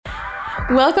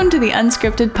Welcome to the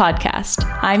Unscripted Podcast.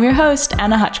 I'm your host,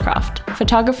 Anna Hutchcroft,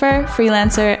 photographer,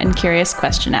 freelancer, and curious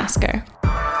question asker.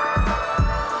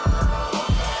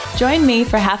 Join me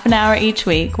for half an hour each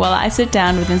week while I sit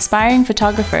down with inspiring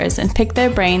photographers and pick their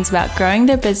brains about growing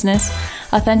their business,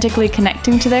 authentically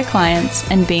connecting to their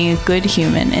clients, and being a good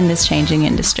human in this changing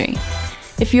industry.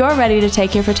 If you're ready to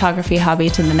take your photography hobby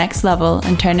to the next level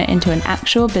and turn it into an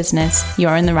actual business,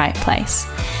 you're in the right place.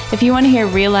 If you want to hear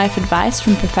real-life advice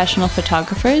from professional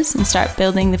photographers and start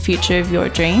building the future of your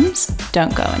dreams,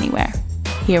 don't go anywhere.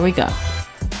 Here we go.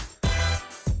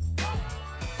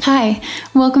 Hi,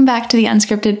 welcome back to the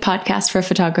Unscripted Podcast for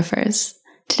photographers.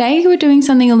 Today we're doing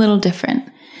something a little different.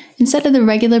 Instead of the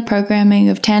regular programming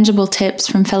of tangible tips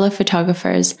from fellow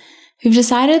photographers, we've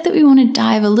decided that we want to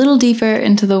dive a little deeper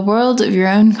into the world of your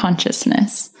own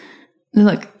consciousness.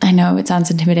 Look, I know it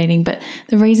sounds intimidating, but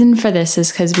the reason for this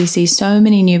is because we see so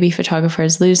many newbie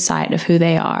photographers lose sight of who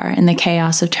they are in the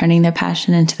chaos of turning their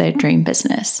passion into their dream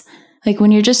business. Like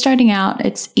when you're just starting out,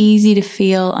 it's easy to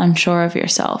feel unsure of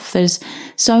yourself. There's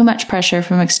so much pressure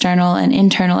from external and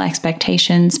internal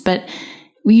expectations, but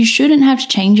you shouldn't have to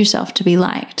change yourself to be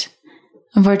liked.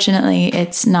 Unfortunately,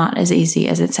 it's not as easy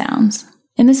as it sounds.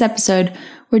 In this episode,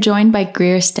 we're joined by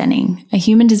Greer Stening, a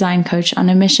human design coach on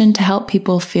a mission to help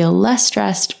people feel less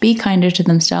stressed, be kinder to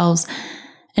themselves,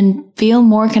 and feel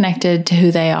more connected to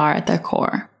who they are at their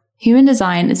core. Human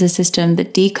design is a system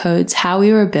that decodes how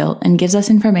we were built and gives us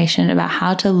information about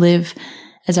how to live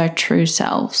as our true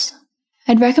selves.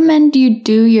 I'd recommend you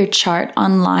do your chart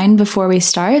online before we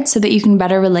start so that you can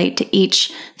better relate to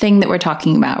each thing that we're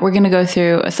talking about. We're going to go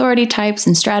through authority types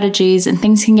and strategies, and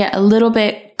things can get a little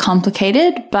bit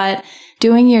complicated, but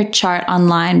doing your chart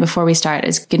online before we start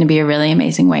is going to be a really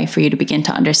amazing way for you to begin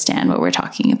to understand what we're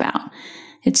talking about.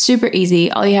 It's super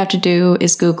easy. All you have to do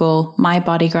is Google My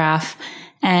Body Graph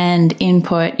and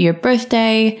input your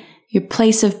birthday, your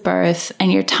place of birth,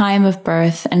 and your time of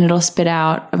birth, and it'll spit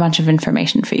out a bunch of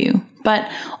information for you.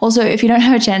 But also, if you don't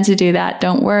have a chance to do that,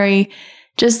 don't worry.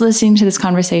 Just listening to this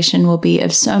conversation will be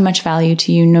of so much value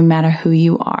to you no matter who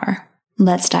you are.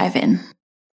 Let's dive in.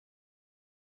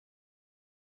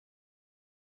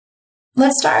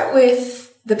 Let's start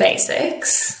with the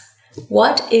basics.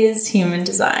 What is human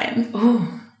design?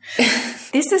 Ooh.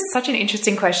 This is such an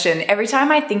interesting question. Every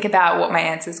time I think about what my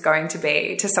answer is going to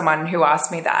be to someone who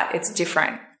asks me that, it's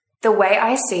different. The way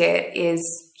I see it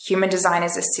is human design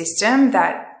is a system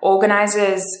that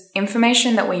organizes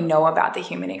information that we know about the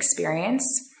human experience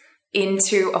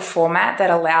into a format that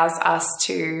allows us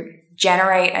to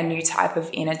generate a new type of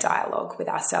inner dialogue with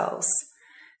ourselves.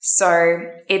 So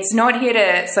it's not here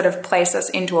to sort of place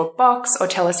us into a box or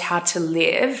tell us how to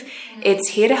live. It's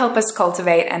here to help us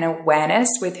cultivate an awareness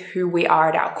with who we are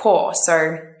at our core.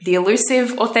 So the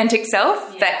elusive, authentic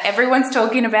self that everyone's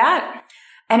talking about.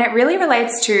 And it really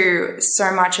relates to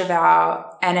so much of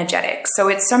our energetics. So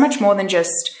it's so much more than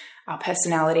just our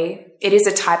personality. It is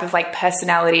a type of like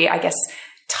personality, I guess,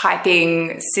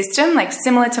 typing system, like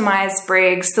similar to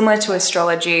Myers-Briggs, similar to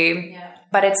astrology. Yeah.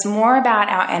 But it's more about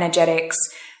our energetics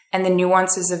and the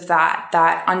nuances of that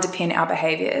underpin our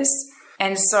behaviors.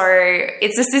 And so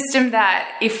it's a system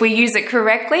that, if we use it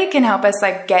correctly, can help us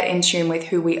like get in tune with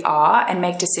who we are and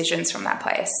make decisions from that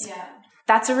place. Yeah.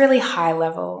 That's a really high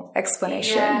level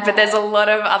explanation, but there's a lot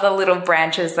of other little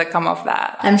branches that come off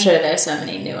that. I'm sure there's so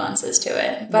many nuances to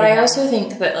it. But I also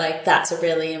think that like that's a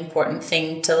really important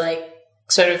thing to like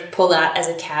sort of pull out as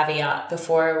a caveat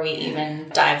before we even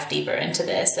dive deeper into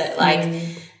this, that like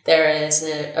there is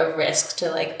a risk to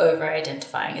like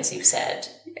over-identifying, as you've said,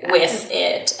 with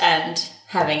it and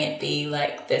having it be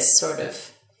like this sort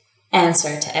of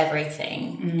answer to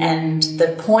everything. And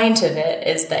the point of it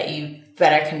is that you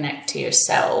better connect to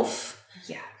yourself,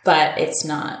 but it's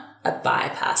not a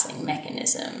bypassing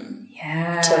mechanism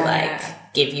to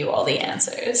like give you all the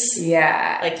answers.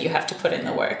 Like you have to put in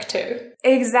the work too.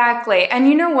 Exactly. And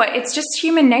you know what? It's just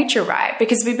human nature, right?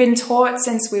 Because we've been taught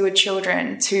since we were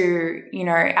children to, you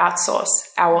know, outsource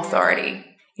our authority.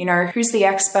 You know, who's the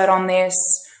expert on this?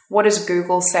 What does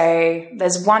Google say?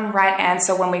 There's one right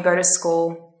answer when we go to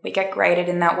school. We get graded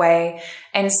in that way.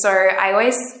 And so I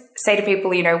always say to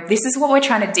people, you know, this is what we're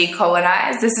trying to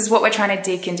decolonize. This is what we're trying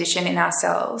to decondition in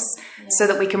ourselves so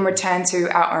that we can return to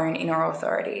our own inner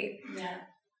authority.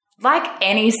 Like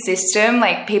any system,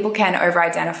 like people can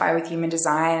over-identify with human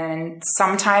design, and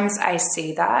sometimes I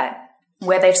see that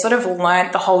where they've sort of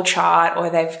learnt the whole chart or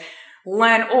they've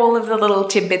learned all of the little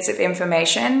tidbits of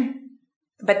information,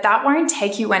 But that won't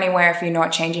take you anywhere if you're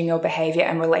not changing your behavior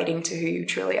and relating to who you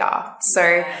truly are.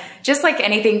 So just like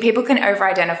anything, people can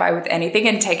over-identify with anything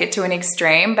and take it to an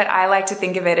extreme. But I like to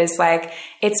think of it as like,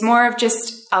 it's more of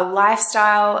just a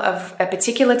lifestyle of a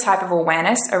particular type of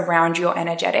awareness around your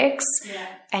energetics. Yeah.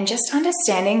 And just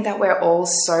understanding that we're all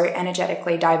so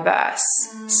energetically diverse,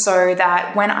 so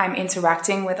that when I'm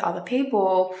interacting with other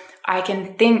people, I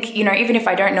can think, you know, even if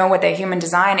I don't know what their human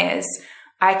design is,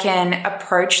 I can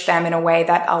approach them in a way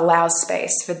that allows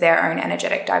space for their own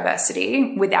energetic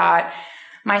diversity without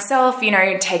myself, you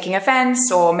know, taking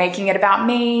offense or making it about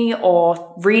me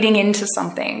or reading into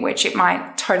something, which it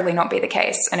might totally not be the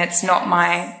case. And it's not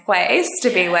my place to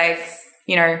be like,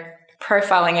 you know,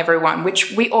 profiling everyone,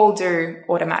 which we all do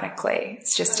automatically.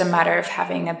 It's just a matter of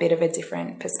having a bit of a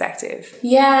different perspective.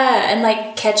 Yeah, and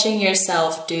like catching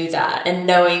yourself do that and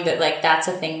knowing that like that's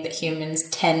a thing that humans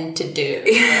tend to do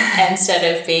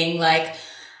instead of being like,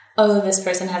 oh, this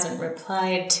person hasn't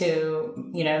replied to,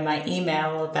 you know, my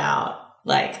email about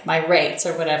like my rates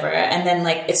or whatever. And then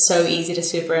like it's so easy to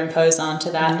superimpose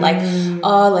onto that like,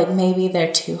 oh, like maybe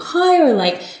they're too high, or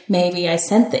like maybe I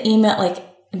sent the email, like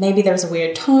maybe there was a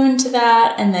weird tone to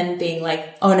that, and then being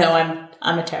like, oh no,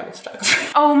 I'm a terrible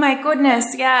photographer. Oh my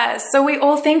goodness, yeah. So we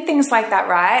all think things like that,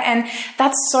 right? And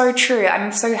that's so true.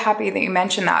 I'm so happy that you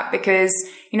mentioned that because,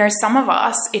 you know, some of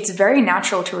us, it's very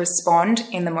natural to respond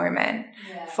in the moment.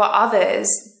 Yeah. For others,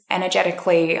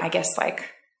 energetically, I guess like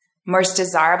most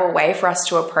desirable way for us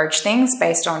to approach things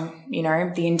based on, you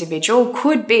know, the individual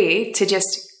could be to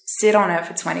just sit on it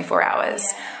for 24 hours.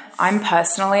 Yeah. I'm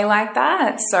personally like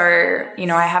that. So, you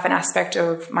know, I have an aspect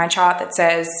of my chart that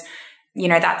says, you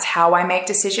know, that's how I make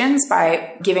decisions,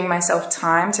 by giving myself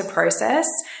time to process.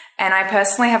 And I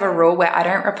personally have a rule where I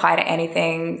don't reply to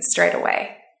anything straight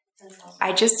away.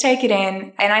 I just take it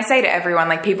in. And I say to everyone,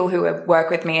 like people who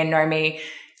work with me and know me,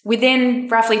 within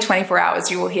roughly 24 hours,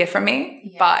 you will hear from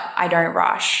me, but I don't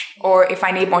rush. Or if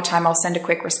I need more time, I'll send a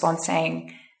quick response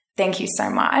saying, thank you so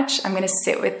much. I'm going to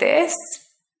sit with this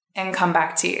and come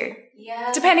back to you.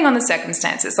 Yeah. Depending on the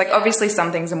circumstances. Like obviously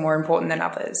some things are more important than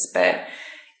others, but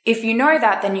if you know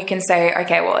that, then you can say,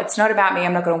 okay, well, it's not about me.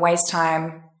 I'm not going to waste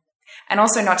time. And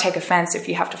also not take offense if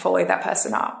you have to follow that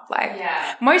person up. Like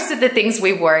most of the things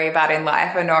we worry about in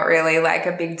life are not really like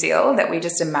a big deal, that we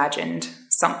just imagined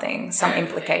something, some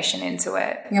implication into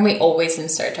it. And we always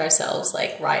insert ourselves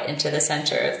like right into the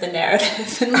center of the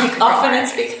narrative. And like often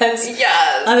it's because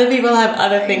other people have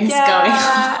other things going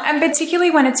on. And particularly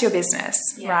when it's your business,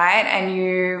 right? And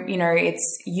you know,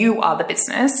 you are the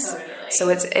business. Totally. So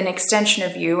it's an extension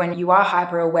of you, and you are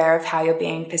hyper aware of how you're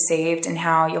being perceived and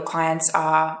how your clients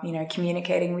are, you know,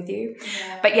 communicating with you.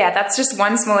 Yeah. But yeah, that's just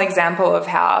one small example of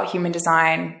how human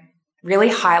design really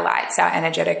highlights our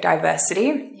energetic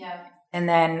diversity. Yeah. And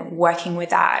then working with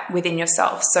that within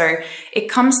yourself. So it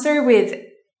comes through with,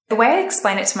 the way I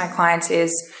explain it to my clients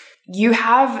is, you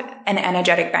have an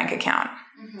energetic bank account,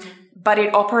 but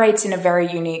it operates in a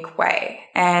very unique way.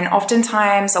 And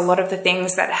oftentimes a lot of the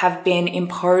things that have been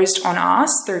imposed on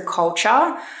us through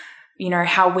culture, you know,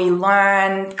 how we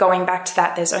learn, going back to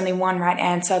that, there's only one right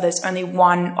answer, there's only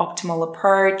one optimal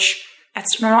approach.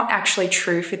 That's not actually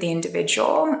true for the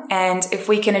individual. And if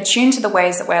we can attune to the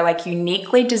ways that we're like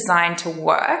uniquely designed to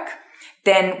work,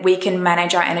 then we can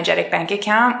manage our energetic bank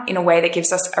account in a way that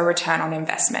gives us a return on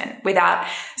investment without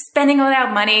spending all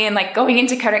our money and like going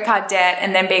into credit card debt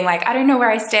and then being like, I don't know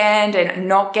where I stand, and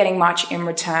not getting much in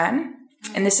return.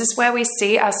 And this is where we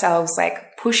see ourselves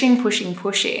like pushing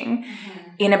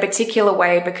in a particular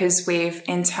way because we've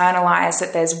internalized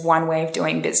that there's one way of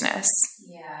doing business.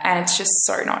 And it's just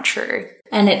so not true.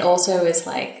 And it also is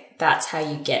like, that's how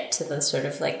you get to the sort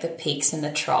of like the peaks and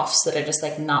the troughs that are just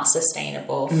like not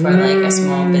sustainable for like a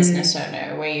small business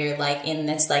owner, where you're like in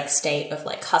this like state of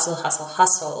like hustle,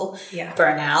 burnout,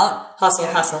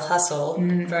 hustle,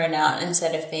 burnout,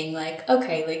 instead of being like,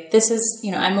 okay, like this is,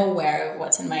 you know, I'm aware of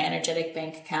what's in my energetic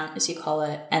bank account, as you call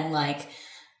it. And like,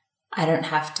 I don't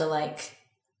have to like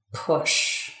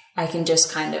push. I can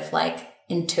just kind of like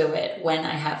intuit when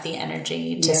I have the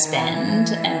energy to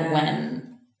spend and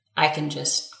when I can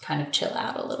just kind of chill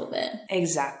out a little bit.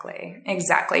 Exactly.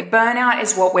 Burnout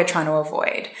is what we're trying to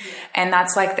avoid. And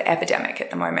that's like the epidemic at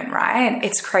the moment, right?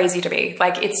 It's crazy to be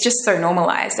like, it's just so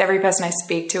normalized. Every person I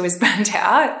speak to is burnt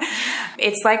out.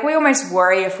 It's like we almost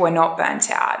worry if we're not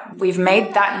burnt out. We've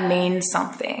made that mean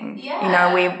something. You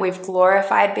know, we've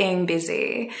glorified being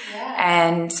busy.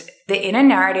 And the inner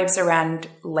narratives around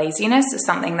laziness is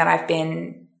something that I've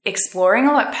been exploring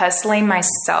a lot personally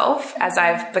myself as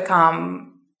I've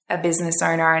become a business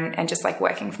owner and just like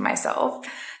working for myself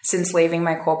since leaving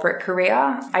my corporate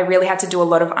career. I really had to do a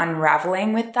lot of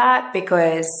unraveling with that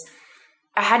because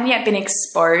I hadn't yet been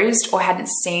exposed or hadn't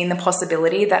seen the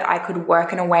possibility that I could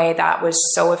work in a way that was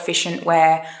so efficient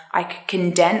where I could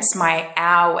condense my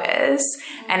hours,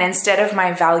 and instead of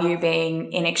my value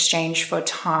being in exchange for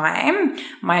time,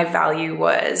 my value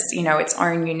was, you know, its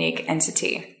own unique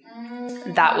entity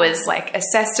that was like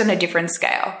assessed on a different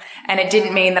scale. And it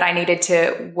didn't mean that I needed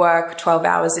to work 12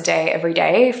 hours a day every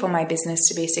day for my business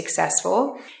to be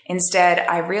successful. Instead,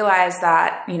 I realized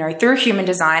that, you know, through human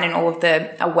design and all of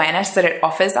the awareness that it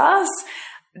offers us,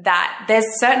 that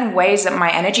there's certain ways that my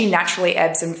energy naturally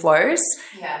ebbs and flows.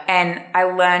 Yeah. And I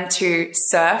learned to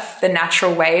surf the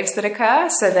natural waves that occur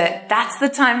so that that's the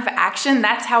time for action.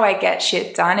 That's how I get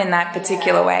shit done in that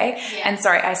particular way. Yeah. And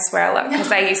sorry, I swear a lot because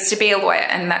I used to be a lawyer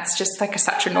and that's just like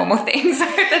such a normal thing. So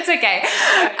that's okay.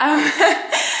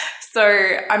 So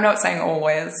I'm not saying all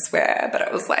lawyers swear, but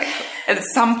it was like at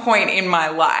some point in my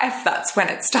life, that's when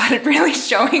it started really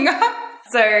showing up.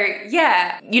 So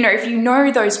yeah, you know, if you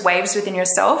know those waves within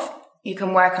yourself, you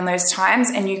can work on those times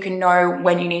and you can know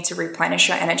when you need to replenish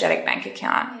your energetic bank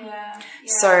account. Yeah.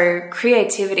 So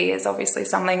creativity is obviously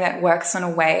something that works on a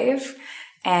wave.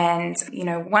 And, you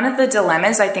know, one of the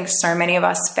dilemmas I think so many of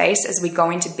us face as we go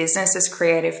into business as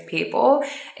creative people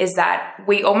is that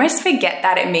we almost forget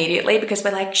that immediately because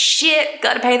we're like, shit,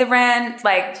 got to pay the rent,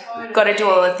 like, got to do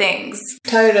all the things.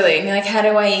 Totally. Like, how do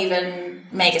I even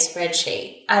make a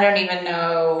spreadsheet? I don't even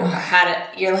know how to,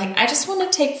 you're like, I just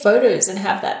want to take photos and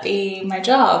have that be my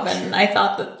job. And I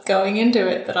thought that going into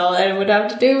it that all I would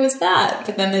have to do was that.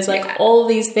 But then there's like all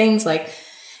these things like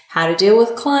how to deal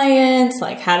with clients,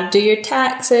 like how to do your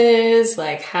taxes,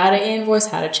 like how to invoice,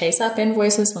 how to chase up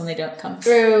invoices when they don't come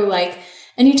through. Like,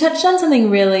 and you touched on something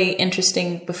really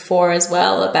interesting before as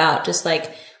well about just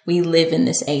like, we live in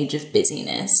this age of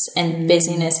busyness and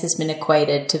busyness has been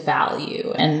equated to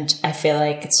value. And I feel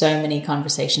like so many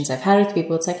conversations I've had with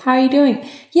people, it's like, how are you doing?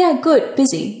 Yeah, good,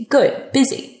 busy, good,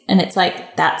 busy. And it's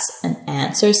like, that's an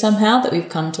answer somehow that we've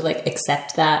come to like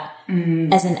accept that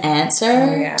as an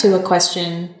answer to a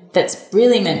question that's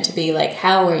really meant to be like,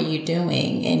 how are you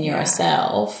doing in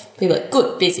yourself? People are like,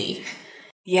 good, busy.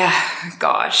 Yeah,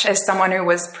 gosh. As someone who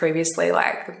was previously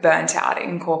like burnt out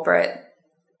in corporate,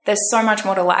 there's so much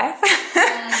more to life.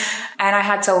 And I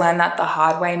had to learn that the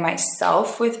hard way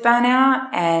myself with burnout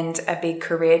and a big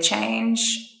career change.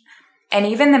 And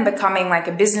even then becoming like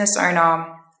a business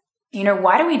owner, you know,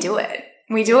 why do we do it?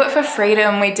 We do it for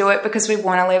freedom. We do it because we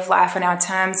want to live life on our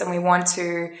terms and we want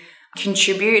to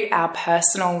contribute our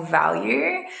personal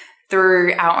value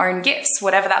through our own gifts,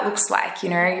 whatever that looks like. You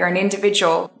know, you're an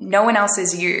individual. No one else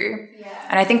is you. Yeah.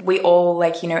 And I think we all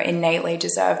like, you know, innately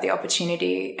deserve the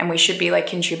opportunity and we should be like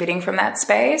contributing from that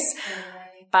space.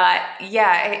 But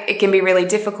yeah, it can be really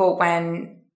difficult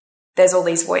when there's all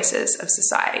these voices of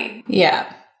society.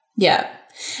 Yeah. Yeah.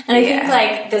 And I think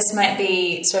like this might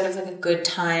be sort of like a good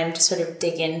time to sort of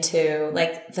dig into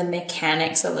like the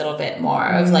mechanics a little bit more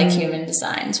of like human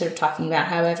design, sort of talking about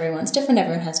how everyone's different.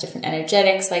 Everyone has different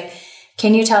energetics. Like,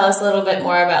 can you tell us a little bit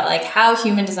more about like how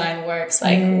human design works?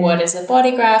 Like what is a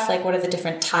body graph? Like what are the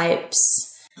different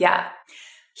types? Yeah.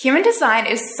 Human design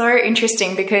is so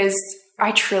interesting because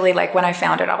I truly like when I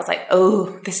found it, I was like,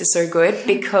 oh, this is so good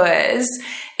because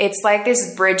it's like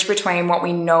this bridge between what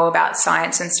we know about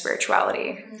science and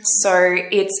spirituality. So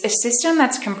it's a system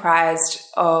that's comprised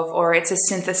of, or it's a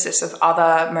synthesis of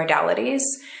other modalities.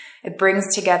 It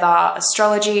brings together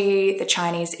astrology, the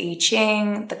Chinese I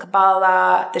Ching, the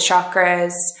Kabbalah, the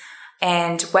chakras,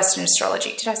 and Western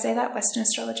astrology. Did I say that? Western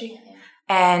astrology? Yeah.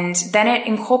 And then it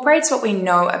incorporates what we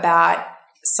know about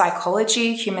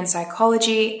psychology, human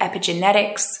psychology,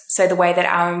 epigenetics, so the way that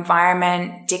our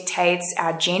environment dictates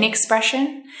our gene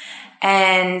expression,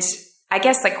 and I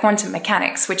guess like quantum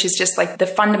mechanics, which is just like the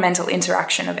fundamental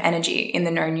interaction of energy in the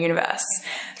known universe.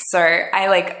 So I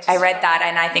read that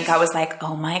and I think I was like,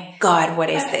 oh my God,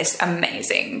 what is this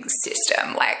amazing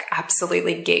system? Like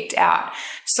absolutely geeked out.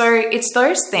 So it's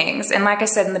those things. And like I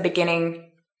said in the beginning,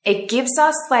 it gives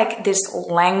us like this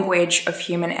language of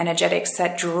human energetics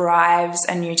that drives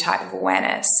a new type of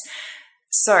awareness.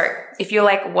 So if you're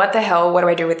like, what the hell, what do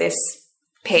I do with this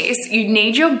piece? You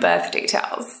need your birth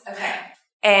details. Okay.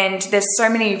 And there's so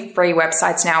many free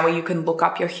websites now where you can look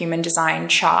up your human design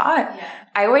chart. Yeah.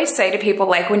 I always say to people,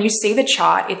 like, when you see the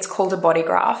chart, it's called a body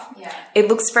graph. Yeah. It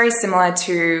looks very similar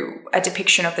to a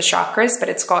depiction of the chakras, but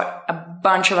it's got a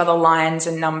bunch of other lines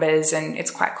and numbers and it's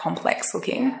quite complex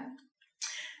looking. Yeah.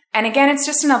 And again, it's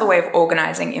just another way of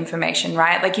organizing information,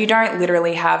 right? Like you don't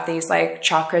literally have these like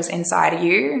chakras inside of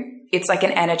you. It's like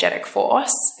an energetic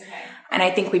force. Okay. And I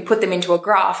think we put them into a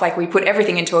graph, like we put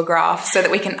everything into a graph so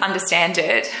that we can understand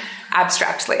it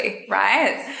abstractly,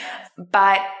 right?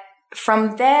 But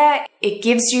from there, it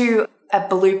gives you a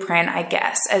blueprint, I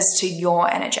guess, as to your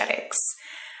energetics.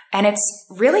 And it's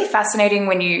really fascinating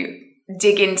when you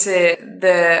dig into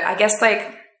I guess,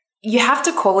 like, you have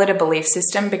to call it a belief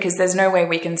system because there's no way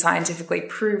we can scientifically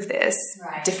prove this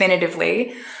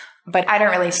definitively, but I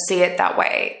don't really see it that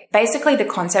way. Basically, the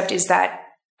concept is that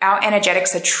our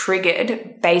energetics are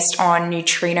triggered based on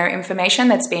neutrino information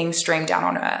that's being streamed down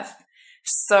on Earth.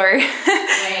 So,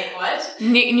 wait, what?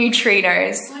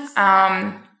 Neutrinos.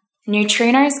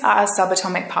 Neutrinos are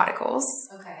subatomic particles.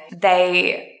 Okay.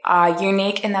 They are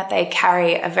unique in that they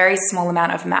carry a very small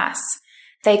amount of mass.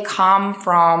 They come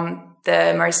from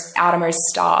the most outermost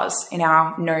stars in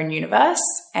our known universe,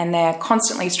 and they're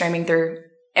constantly streaming through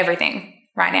everything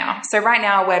right now. So right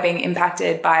now we're being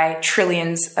impacted by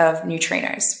trillions of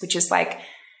neutrinos, which is like,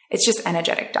 it's just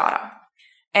energetic data.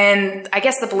 And I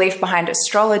guess the belief behind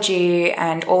astrology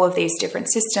and all of these different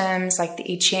systems like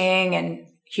the I Ching and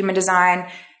human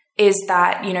design is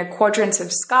that, you know, quadrants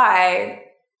of sky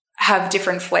have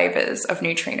different flavors of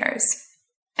neutrinos.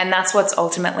 And that's what's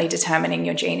ultimately determining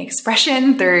your gene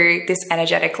expression through this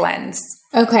energetic lens.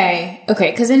 Okay.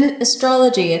 Because in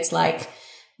astrology, it's like,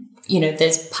 you know,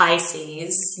 there's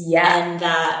Pisces. Yeah. And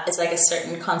that is like a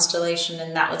certain constellation,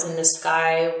 and that was in the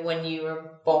sky when you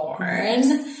were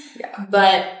born. Yeah.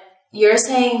 But you're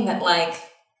saying that, like,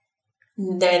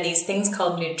 there are these things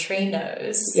called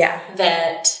neutrinos. Yeah.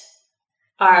 That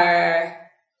are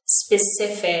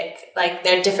specific, like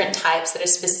there are different types that are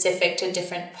specific to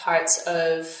different parts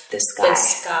of the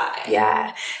sky.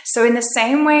 Yeah. So in the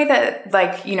same way that,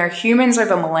 like, you know, humans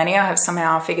over millennia have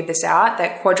somehow figured this out,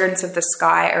 that quadrants of the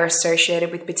sky are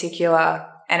associated with particular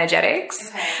energetics.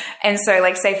 Okay. And so,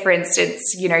 like, say for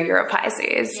instance, you know, you're a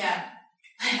Pisces. Yeah.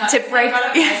 To break, I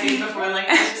got a Pisces before, like,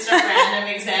 it's just a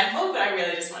random example, but I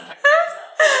really just want to talk about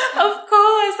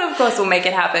myself. Of course we'll make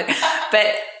it happen.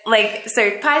 But like,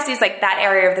 so Pisces, like that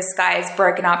area of the sky is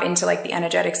broken up into like the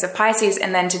energetics of Pisces.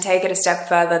 And then to take it a step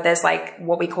further, there's like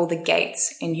what we call the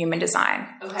gates in human design.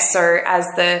 Okay. So as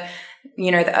the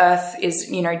earth is,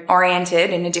 you know,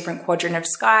 oriented in a different quadrant of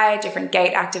sky, different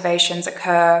gate activations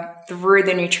occur through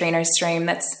the neutrino stream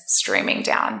that's streaming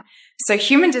down. So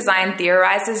human design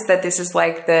theorizes that this is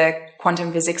like the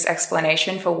quantum physics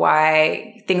explanation for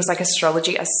why things like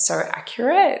astrology are so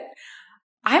accurate.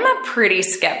 I'm a pretty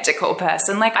skeptical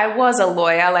person. Like, I was a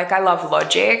lawyer, like I love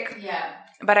logic. Yeah.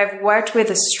 But I've worked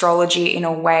with astrology in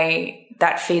a way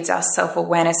that feeds our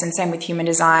self-awareness, and same with human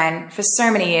design for so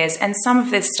many years. And some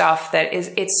of this stuff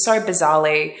it's so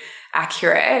bizarrely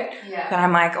accurate that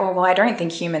I'm like, oh, well, I don't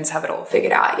think humans have it all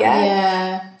figured out yet.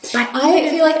 Yeah. I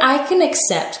feel like I can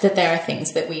accept that there are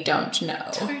things that we don't know.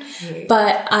 Totally.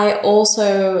 But I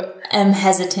also am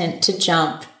hesitant to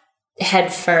jump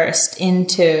headfirst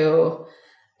into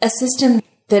a system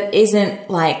that isn't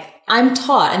like, I'm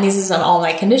taught, and this is all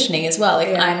my conditioning as well,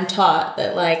 like I'm taught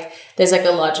that like there's like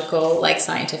a logical, like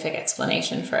scientific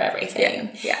explanation for everything.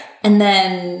 Yeah. And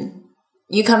then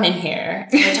you come in here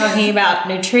and you're talking about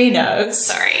neutrinos.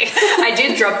 Sorry. I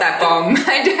did drop that bomb.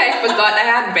 I forgot I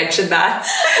hadn't mentioned that.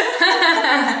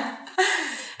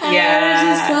 And it's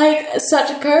just like such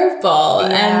a curveball,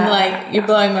 and like you're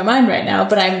blowing my mind right now,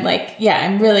 but I'm like,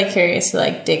 I'm really curious to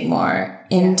like dig more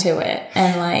into it.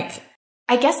 And like,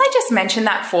 I guess I just mentioned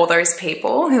that for those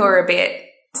people who are a bit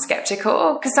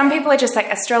skeptical, because some people are just like,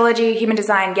 astrology, human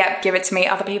design, yep, give it to me.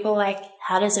 Other people are like,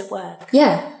 how does it work?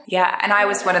 Yeah. And I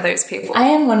was one of those people. I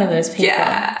am one of those people.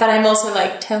 Yeah. But I'm also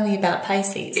like, tell me about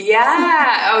Pisces.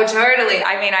 Yeah. Oh, totally.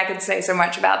 I mean, I could say so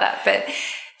much about that, but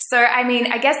so, I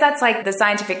mean, I guess that's like the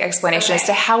scientific explanation as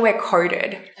to how we're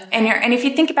coded. And if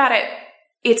you think about it,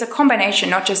 it's a combination,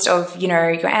 not just of, you know,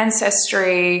 your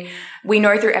ancestry. We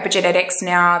know through epigenetics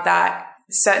now that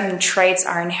certain traits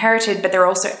are inherited, but they're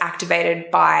also activated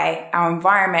by our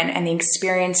environment and the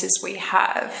experiences we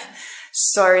have.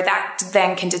 So that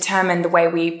then can determine the way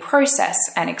we process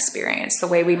an experience, the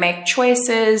way we make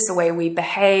choices, the way we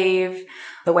behave,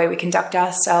 the way we conduct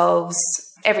ourselves.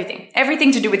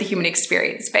 Everything to do with the human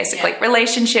experience, basically.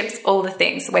 Relationships, all the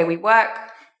things, the way we work.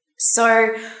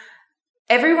 So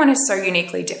everyone is so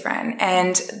uniquely different.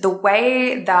 And the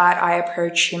way that I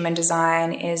approach human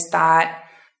design is that,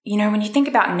 you know, when you think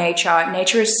about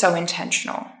nature is so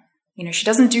intentional. You know, she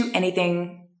doesn't do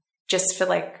anything just for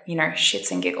like, you know,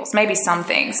 shits and giggles. Maybe some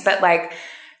things, but like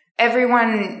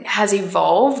everyone has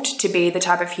evolved to be the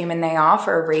type of human they are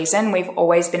for a reason. We've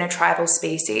always been a tribal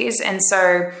species. And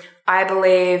so I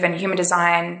believe, and human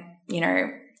design, you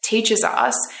know, teaches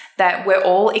us that we're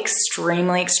all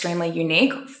extremely, extremely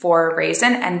unique for a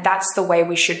reason, and that's the way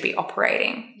we should be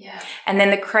operating. Yeah. And then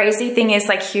the crazy thing is,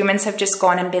 like, humans have just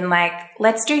gone and been like,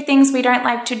 let's do things we don't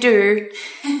like to do.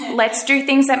 Let's do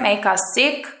things that make us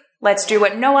sick. Let's do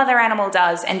what no other animal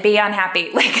does and be unhappy.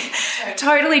 Like,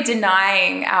 totally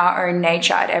denying our own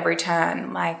nature at every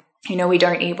turn. Like, you know, we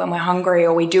don't eat when we're hungry,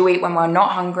 or we do eat when we're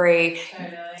not hungry.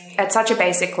 Totally. At such a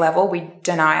basic level, we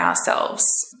deny ourselves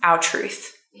our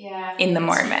truth in the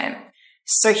moment.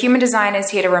 So human design is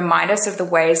here to remind us of the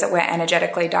ways that we're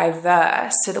energetically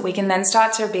diverse, so that we can then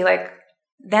start to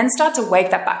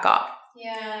wake that back up.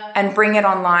 Yeah. And bring it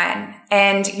online.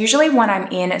 And usually when I'm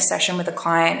in a session with a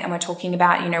client and we're talking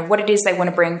about, you know, what it is they want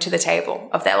to bring to the table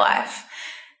of their life,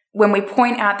 when we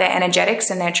point out their energetics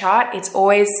in their chart, it's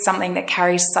always something that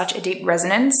carries such a deep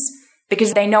resonance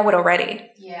because they know it already.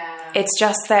 Yeah. It's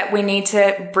just that we need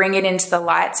to bring it into the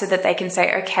light so that they can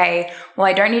say, okay, well,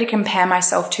 I don't need to compare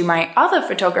myself to my other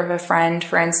photographer friend,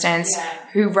 for instance,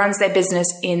 who runs their business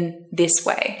in this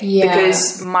way. Yeah.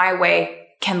 Because my way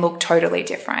can look totally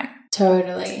different.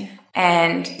 Totally.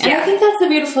 And I think that's the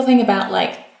beautiful thing about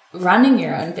like running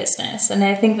your own business. And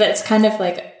I think that's kind of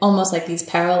like almost like these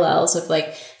parallels of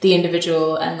like the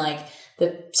individual and like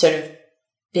the sort of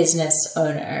business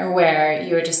owner, where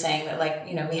you were just saying that, like,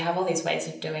 you know, we have all these ways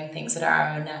of doing things that are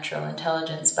our own natural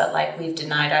intelligence, but like we've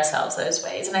denied ourselves those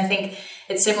ways. And I think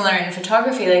it's similar in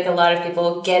photography. Like, a lot of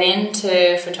people get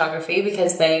into photography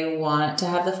because they want to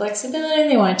have the flexibility,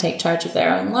 they want to take charge of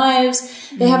their own lives.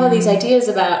 They have all these ideas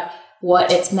about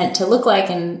what it's meant to look like,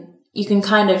 and you can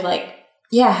kind of like,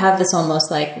 have this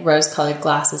almost like rose-colored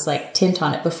glasses, like tint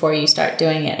on it before you start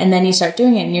doing it. And then you start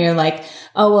doing it and you're like,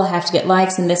 oh, well, I have to get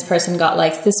likes, and this person got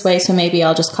likes this way, so maybe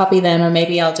I'll just copy them, or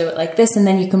maybe I'll do it like this. And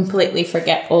then you completely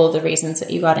forget all the reasons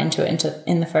that you got into it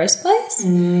in the first place.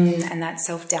 And that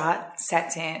self-doubt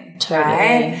sets in. Totally.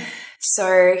 Right?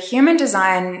 So human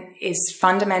design is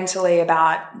fundamentally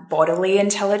about bodily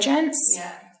intelligence.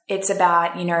 Yeah. It's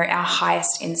about, you know, our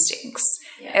highest instincts.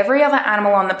 Every other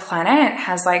animal on the planet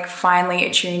has like finely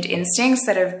attuned instincts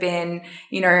that have been,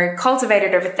 you know,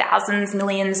 cultivated over thousands,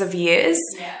 millions of years.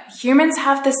 Humans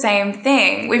have the same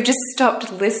thing. We've just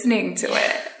stopped listening to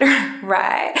it,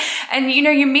 right? And, you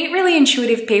know, you meet really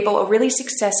intuitive people or really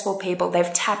successful people,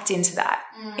 they've tapped into that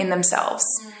in themselves.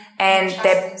 And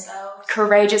they're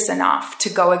courageous enough to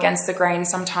go against the grain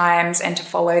sometimes and to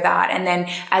follow that. And then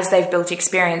as they've built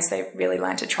experience, they've really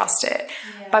learned to trust it.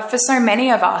 But for so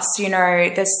many of us, you know,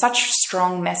 there's such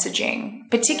strong messaging,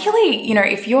 particularly, you know,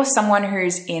 if you're someone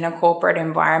who's in a corporate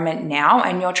environment now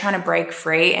and you're trying to break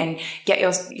free and get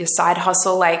your side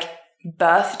hustle like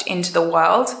birthed into the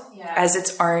world as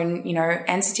its own, you know,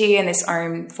 entity and its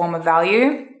own form of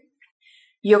value,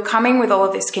 you're coming with all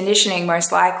of this conditioning,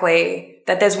 most likely,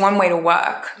 that there's one way to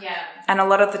work. And a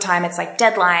lot of the time it's like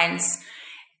deadlines,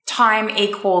 time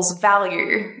equals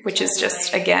value, which is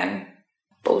just, again,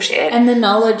 bullshit. And the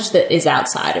knowledge that is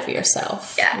outside of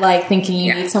yourself. Like thinking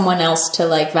you need someone else to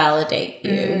like validate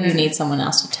you. You need someone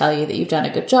else to tell you that you've done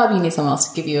a good job. You need someone else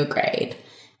to give you a grade.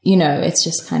 You know, it's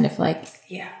just kind of like,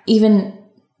 even,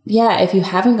 if you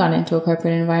haven't gone into a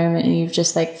corporate environment and you've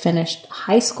just like finished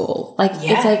high school, like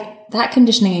it's like that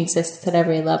conditioning exists at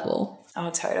every level. Oh,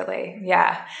 totally.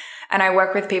 Yeah. And I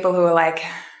work with people who are like,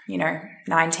 you know,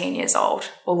 19 years old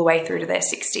all the way through to their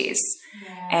 60s.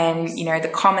 And, you know, the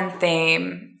common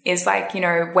theme is like, you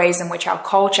know, ways in which our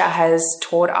culture has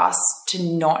taught us to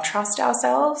not trust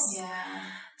ourselves.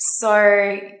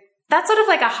 So that's sort of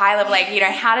like a high level, like, you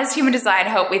know, how does human design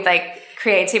help with like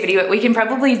creativity? But we can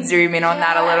probably zoom in on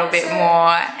that a little bit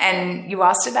more. And you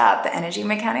asked about the energy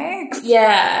mechanics.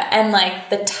 And like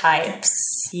the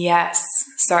types. Yes.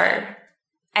 So,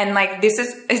 and like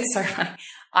it's so funny.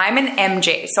 I'm an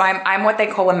MG, so I'm what they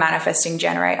call a manifesting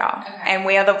generator. And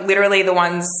we are literally the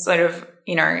ones sort of,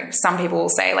 you know, some people will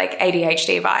say like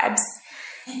ADHD vibes,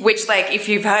 which like if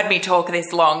you've heard me talk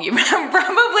this long, you've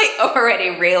probably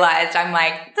already realized I'm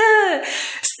like, duh.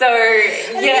 So,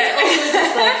 It's also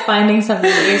just like finding something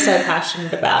that you're so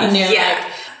passionate about. And you're like,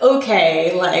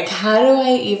 okay, like how do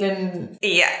I even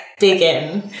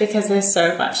begin? Because there's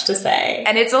so much to say.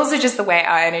 And it's also just the way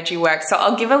our energy works. So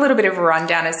I'll give a little bit of a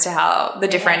rundown as to how the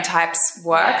different types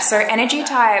work. So energy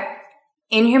type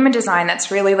in human design,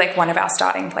 that's really like one of our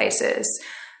starting places.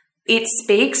 It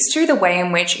speaks to the way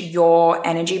in which your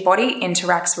energy body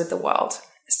interacts with the world.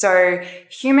 So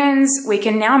humans, we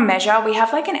can now measure, we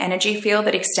have like an energy field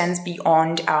that extends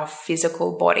beyond our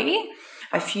physical body,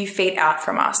 a few feet out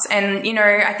from us. And, you know,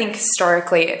 I think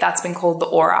historically that's been called the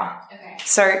aura.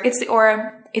 So it's the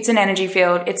aura, it's an energy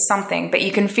field, it's something, but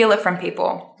you can feel it from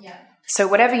people. So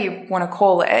whatever you want to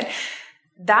call it,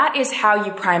 that is how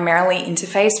you primarily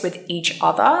interface with each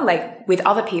other, like with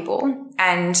other people,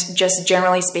 and just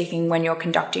generally speaking when you're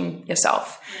conducting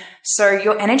yourself. So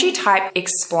your energy type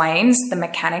explains the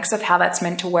mechanics of how that's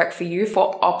meant to work for you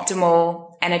for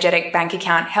optimal energetic bank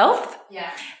account health.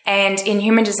 Yeah. And in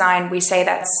human design, we say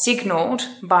that's signaled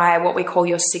by what we call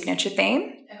your signature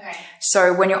theme. Okay.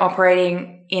 So when you're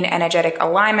operating in energetic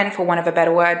alignment, for want of a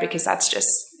better word, because that's just,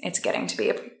 it's getting to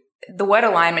be the word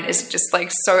alignment is just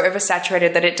like so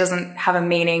oversaturated that it doesn't have a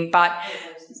meaning, but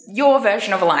your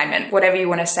version of alignment, whatever you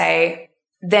want to say,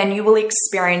 then you will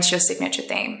experience your signature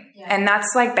theme. Yeah. And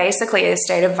that's like basically a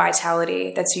state of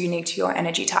vitality that's unique to your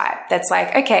energy type. That's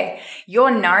like, okay,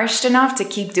 you're nourished enough to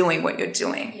keep doing what you're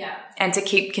doing. Yeah. And to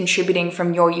keep contributing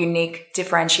from your unique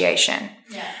differentiation.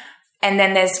 Yeah. And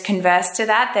then there's converse to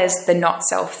that, there's the not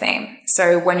self theme.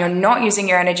 So when you're not using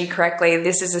your energy correctly,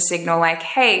 this is a signal like,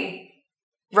 hey,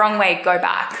 wrong way, go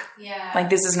back. Yeah. Like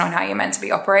this is not how you're meant to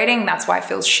be operating. That's why it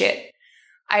feels shit.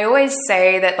 I always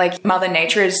say that like Mother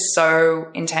Nature is so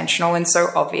intentional and so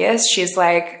obvious. She's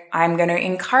like, I'm going to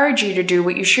encourage you to do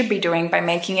what you should be doing by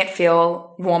making it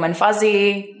feel warm and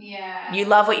fuzzy. Yeah. You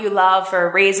love what you love for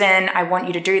a reason. I want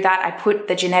you to do that. I put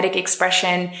the genetic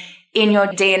expression in your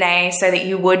DNA so that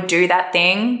you would do that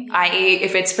thing, i.e.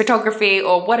 if it's photography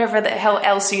or whatever the hell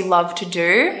else you love to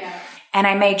do. Yeah. And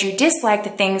I made you dislike the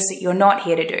things that you're not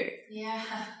here to do. Yeah.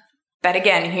 But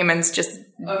again, humans just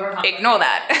ignore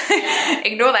that.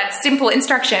 Yeah. Ignore that simple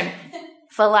instruction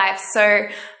for life. So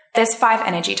there's 5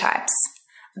 energy types.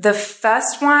 The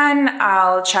first one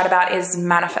I'll chat about is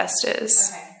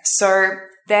manifestors. Okay. So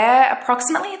they're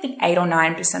approximately, I think, 8 or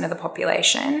 9% of the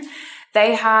population.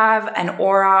 They have an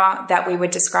aura that we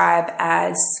would describe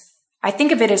as, I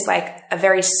think of it as like a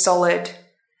very solid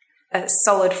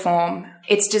form.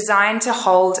 It's designed to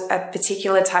hold a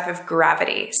particular type of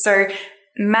gravity. So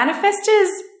manifestors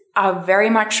are very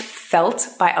much felt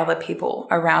by other people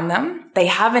around them. They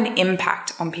have an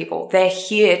impact on people. They're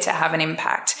here to have an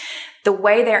impact. The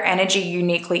way their energy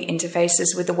uniquely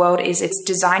interfaces with the world is it's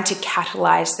designed to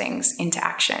catalyze things into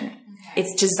action. Okay.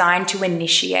 It's designed to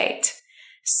initiate.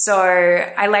 So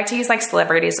I like to use like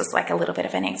celebrities as like a little bit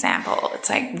of an example. It's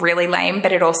like really lame,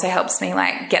 but it also helps me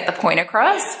like get the point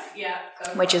across. Yeah.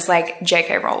 Which is like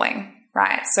J.K. Rowling,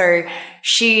 right? So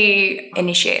she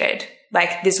initiated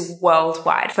like this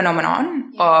worldwide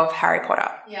phenomenon of Harry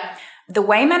Potter. Yeah. The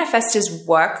way manifestors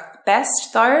work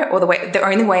best though, or the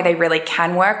only way they really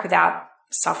can work without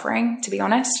suffering, to be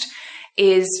honest,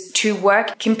 is to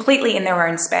work completely in their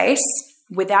own space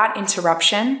without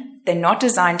interruption. They're not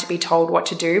designed to be told what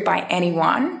to do by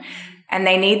anyone. And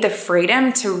they need the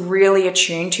freedom to really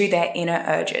attune to their inner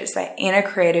urges, their inner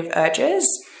creative urges.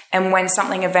 And when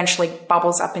something eventually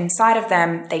bubbles up inside of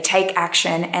them, they take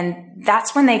action. And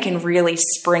that's when they can really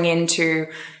spring into,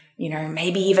 you know,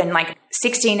 maybe even like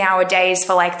 16-hour days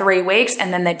for like 3 weeks,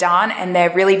 and then they're done, and they're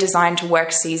really designed to work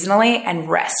seasonally and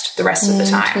rest the rest of the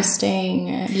time. Interesting.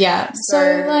 Yeah.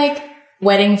 So like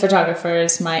wedding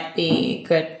photographers might be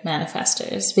good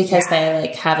manifestors because they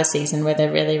like have a season where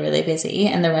they're really, really busy,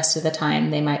 and the rest of the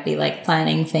time they might be like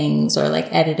planning things or like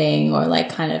editing or like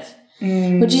kind of,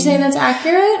 would you say that's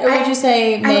accurate? Or would you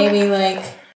say maybe like...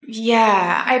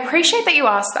 Yeah, I appreciate that you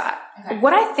asked that. Okay.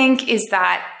 What I think is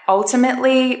that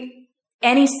ultimately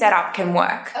any setup can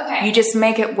work. Okay. You just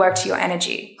make it work to your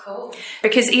energy. Cool.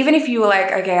 Because even if you were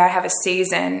like, okay, I have a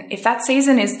season, if that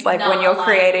season is like when you're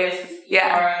creative,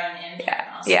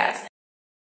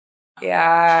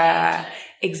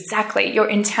 exactly. Your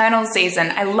internal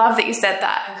season. I love that you said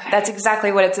that. Okay. That's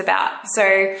exactly what it's about.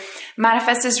 So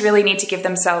manifestors really need to give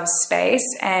themselves space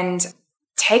and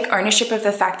take ownership of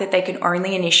the fact that they can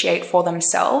only initiate for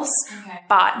themselves. Okay.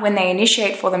 But when they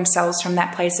initiate for themselves from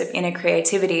that place of inner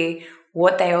creativity,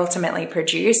 what they ultimately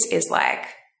produce is like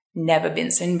never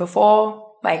been seen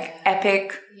before, like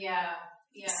epic,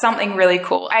 something really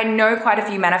cool. I know quite a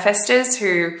few manifestors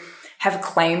who have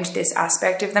claimed this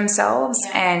aspect of themselves,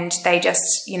 and they just,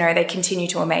 you know, they continue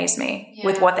to amaze me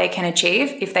with what they can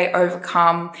achieve if they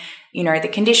overcome, you know, the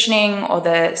conditioning or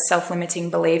the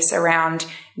self-limiting beliefs around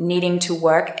needing to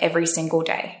work every single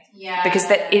day. Yeah. Because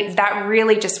that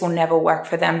really just will never work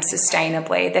for them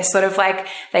sustainably. They're sort of like,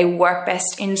 they work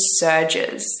best in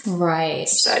surges. Right.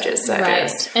 Surges.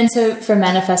 Right. And so for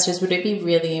manifestors, would it be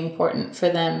really important for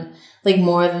them, like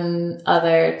more than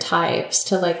other types,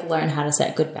 to like learn how to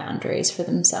set good boundaries for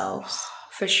themselves?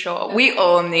 For sure. Okay. We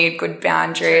all need good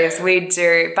boundaries. Sure. We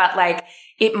do. But like,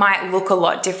 it might look a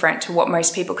lot different to what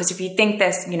most people, because if you think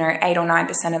there's, you know, 8 or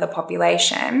 9% of the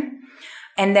population,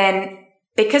 and then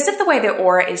because of the way their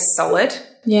aura is solid,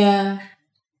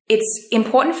 it's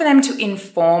important for them to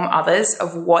inform others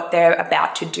of what they're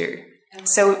about to do.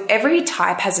 So every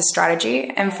type has a strategy.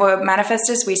 And for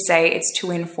manifestors, we say it's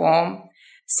to inform.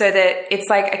 So that it's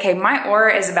like, okay, my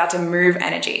aura is about to move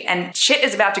energy and shit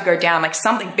is about to go down. Like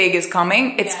something big is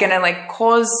coming. It's going to like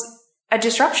cause a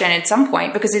disruption at some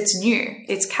point because it's new.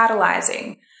 It's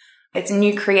catalyzing. It's a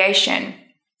new creation.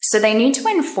 So they need to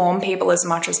inform people as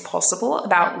much as possible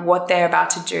about what they're about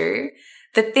to do.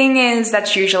 The thing is,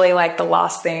 that's usually like the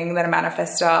last thing that a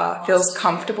manifestor feels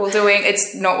comfortable doing.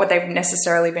 It's not what they've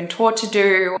necessarily been taught to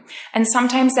do. And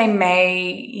sometimes they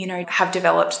may, have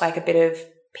developed like a bit of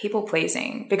people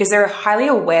pleasing because they're highly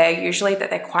aware usually that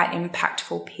they're quite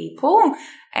impactful people.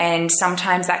 And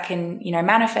sometimes that can,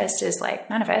 manifest as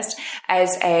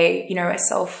a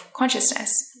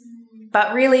self-consciousness.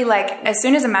 But really, like, as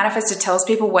soon as a manifestor tells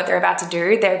people what they're about to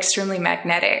do, they're extremely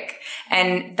magnetic.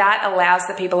 And that allows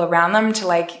the people around them to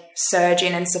like surge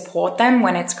in and support them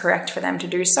when it's correct for them to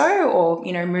do so, or,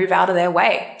 move out of their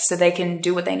way so they can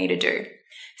do what they need to do.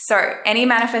 So any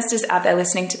manifestors out there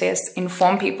listening to this,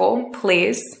 inform people,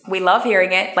 please. We love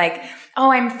hearing it. Like, oh,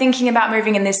 I'm thinking about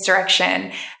moving in this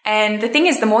direction. And the thing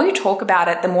is, the more you talk about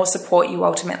it, the more support you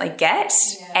ultimately get.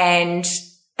 Yeah. And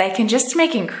they can just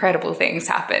make incredible things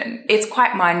happen. It's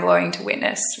quite mind-blowing to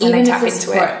witness when they tap into it. Even if the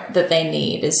support that they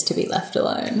need is to be left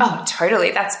alone. Oh, totally.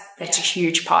 That's a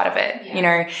huge part of it.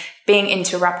 Yeah. Being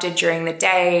interrupted during the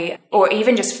day or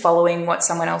even just following what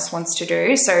someone else wants to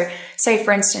do. So say,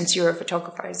 for instance, you're a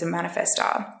photographer as a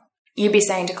manifestor. You'd be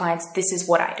saying to clients, this is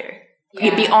what I do. Yeah.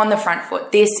 You'd be on the front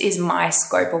foot. This is my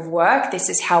scope of work. This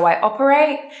is how I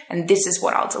operate. And this is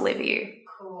what I'll deliver you.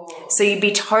 So you'd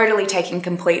be totally taking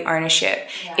complete ownership.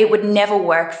 Yeah. It would never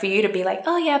work for you to be like,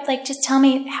 oh yeah, like just tell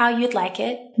me how you'd like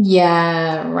it.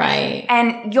 Yeah, right.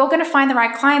 And you're going to find the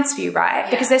right clients for you, right? Yeah.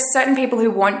 Because there's certain people who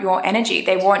want your energy.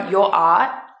 They want your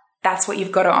art. That's what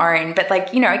you've got to own. But like,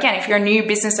 again, if you're a new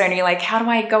business owner, you're like, how do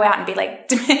I go out and be like,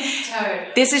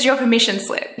 this is your permission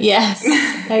slip. Yes.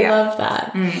 I love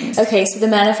that. Mm. Okay. So the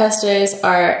manifestors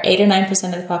are 8 or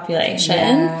 9% of the population.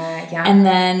 Yeah. And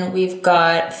then we've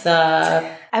got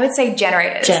I would say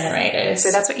generators. So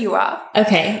that's what you are.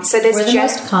 Okay. So there's we're the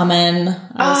most common.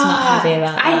 I was not happy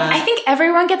about that. I think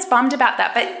everyone gets bummed about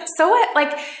that. But so what?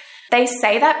 Like they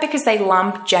say that because they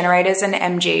lump generators and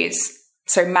MGs,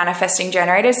 so manifesting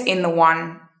generators, in the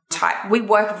one type. We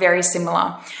work very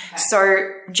similar. Okay. So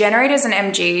generators and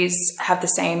MGs have the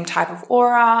same type of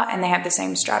aura and they have the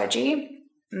same strategy.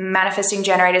 Manifesting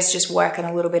generators just work in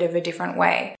a little bit of a different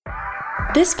way.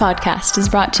 This podcast is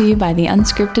brought to you by the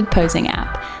Unscripted Posing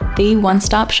app, the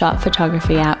one-stop shop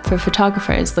photography app for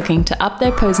photographers looking to up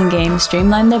their posing game,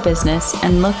 streamline their business,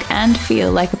 and look and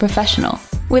feel like a professional.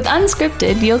 With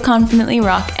Unscripted, you'll confidently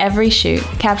rock every shoot,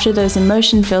 capture those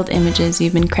emotion-filled images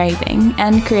you've been craving,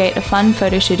 and create a fun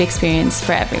photo shoot experience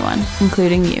for everyone,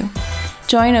 including you.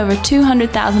 Join over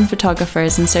 200,000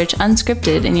 photographers and search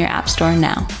Unscripted in your app store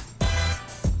now.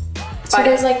 So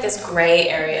there's like this gray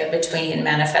area between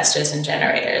manifestors and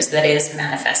generators that is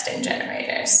manifesting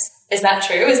generators. Is that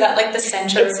true? Is that like the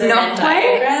center of the Venn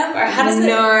diagram? Or how does it?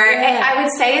 No, I would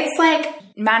say it's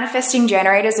like manifesting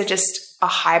generators are just a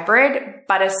hybrid,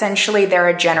 but essentially they're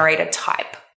a generator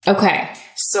type. Okay.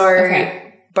 So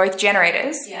both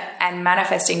generators and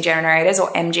manifesting generators,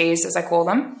 or MGs as I call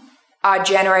them, are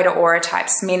generator aura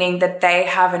types, meaning that they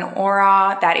have an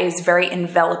aura that is very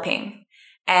enveloping.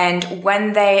 And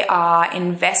when they are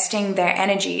investing their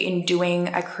energy in doing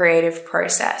a creative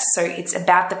process, so it's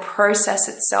about the process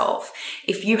itself.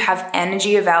 If you have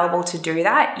energy available to do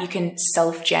that, you can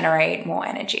self-generate more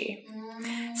energy.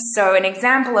 So an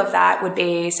example of that would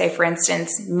be, say, for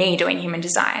instance, me doing human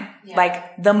design. Yeah.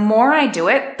 Like the more I do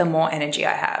it, the more energy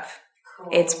I have. Cool.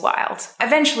 It's wild.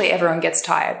 Eventually everyone gets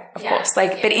tired, of course,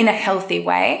 but in a healthy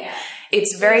way. Yeah.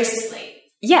 It's very...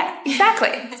 Yeah,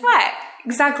 exactly. That's right.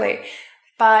 Exactly.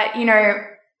 But,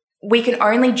 we can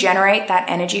only generate that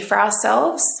energy for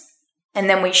ourselves, and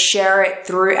then we share it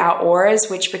through our auras,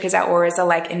 which, because our auras are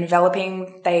like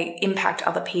enveloping, they impact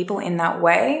other people in that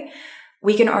way.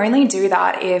 We can only do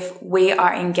that if we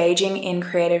are engaging in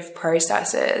creative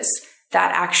processes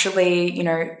that actually,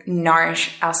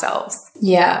 nourish ourselves.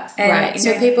 Yeah, and, right.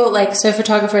 So people so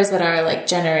photographers that are like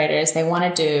generators, they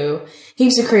want to do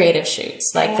heaps of creative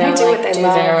shoots. Like they'll do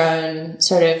their own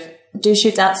sort of do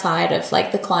shoots outside of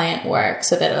like the client work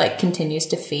so that it like continues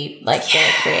to feed like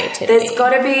their creativity. There's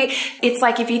got to be, it's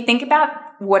like if you think about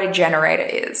what a generator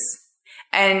is,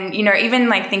 and, even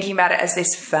like thinking about it as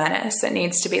this furnace that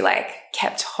needs to be like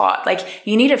kept hot, like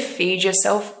you need to feed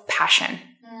yourself passion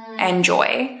and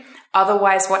joy.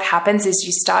 Otherwise, what happens is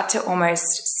you start to almost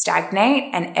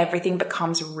stagnate and everything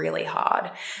becomes really hard.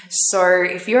 So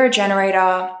if you're a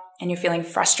generator and you're feeling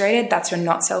frustrated, that's your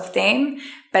not self theme.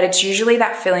 But it's usually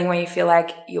that feeling where you feel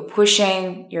like you're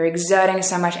pushing, you're exerting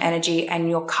so much energy and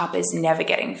your cup is never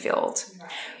getting filled.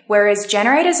 Right. Whereas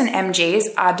generators and MGs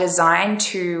are designed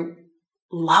to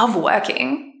love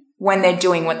working when they're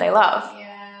doing what they love.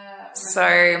 Yeah. Right.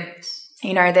 So,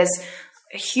 you know, there's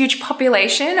a huge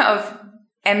population of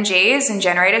MGs and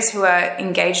generators who are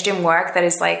engaged in work that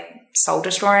is like soul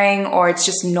destroying, or it's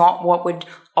just not what would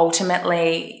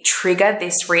ultimately trigger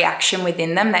this reaction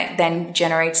within them that then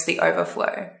generates the overflow.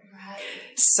 Right.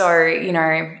 So, you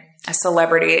know, a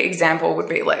celebrity example would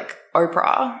be like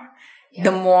Oprah. Yeah.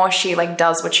 The more she like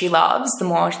does what she loves, the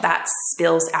more that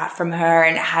spills out from her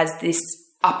and it has this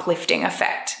uplifting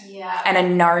effect and a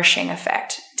nourishing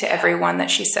effect to everyone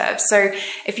that she serves. So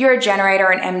if you're a generator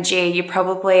or an MG, you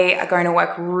probably are going to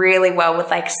work really well with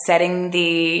like setting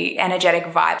the energetic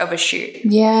vibe of a shoot.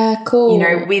 Yeah, cool. You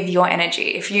know, with your energy.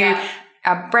 If you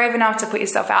are brave enough to put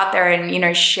yourself out there and, you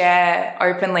know, share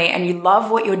openly and you love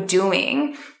what you're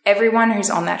doing, everyone who's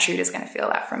on that shoot is going to feel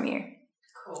that from you.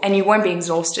 Cool. And you won't be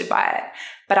exhausted by it.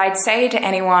 But I'd say to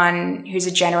anyone who's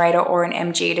a generator or an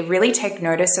MG to really take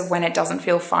notice of when it doesn't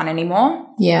feel fun anymore.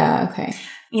 Yeah, okay.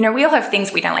 You know, we all have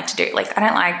things we don't like to do. Like, I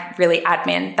don't like really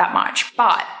admin that much,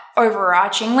 but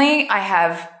overarchingly, I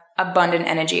have abundant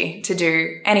energy to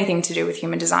do anything to do with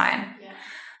human design. Yeah.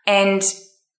 And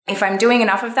if I'm doing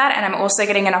enough of that and I'm also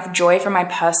getting enough joy from my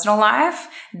personal life,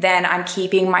 then I'm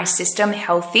keeping my system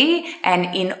healthy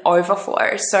and in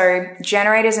overflow. So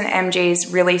generators and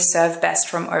MGs really serve best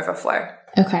from overflow.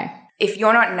 Okay. If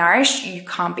you're not nourished, you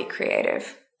can't be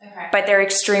creative. Okay. But they're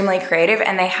extremely creative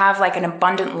and they have like an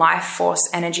abundant life force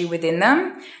energy within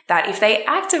them that if they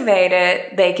activate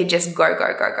it, they could just go,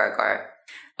 go, go, go, go.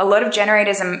 A lot of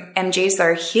generators and MGs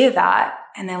though hear that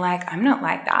and they're like, I'm not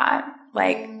like that.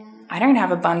 Like, I don't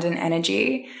have abundant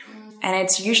energy. And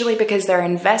it's usually because they're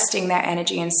investing their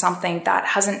energy in something that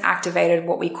hasn't activated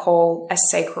what we call a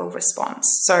sacral response.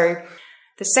 So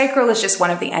the sacral is just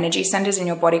one of the energy centers in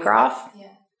your body graph. Yeah.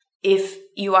 If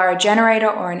you are a generator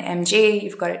or an MG,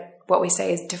 you've got what we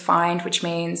say is defined, which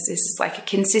means this is like a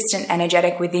consistent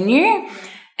energetic within you. Yeah.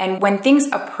 And when things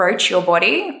approach your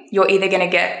body, you're either going to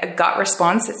get a gut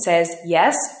response that says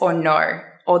yes or no,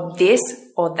 or this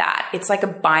or that. It's like a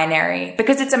binary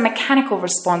because it's a mechanical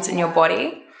response in your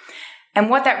body. And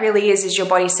what that really is your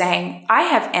body saying, I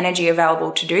have energy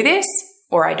available to do this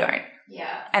or I don't.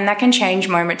 Yeah. And that can change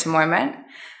moment to moment.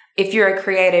 If you're a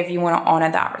creative, you want to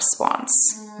honor that response,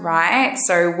 right?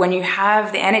 So when you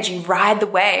have the energy, ride the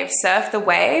wave, surf the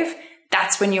wave,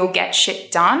 that's when you'll get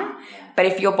shit done. Yeah. But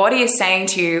if your body is saying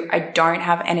to you, I don't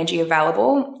have energy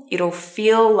available, it'll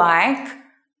feel like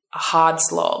a hard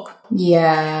slog.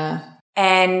 Yeah.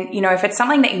 And, you know, if it's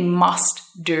something that you must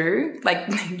do, like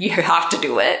you have to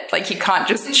do it, like you can't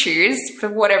just choose for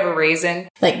whatever reason.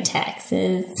 Like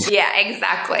taxes. Yeah,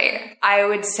 exactly. I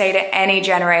would say to any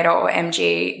generator or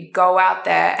MG, go out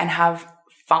there and have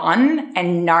fun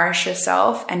and nourish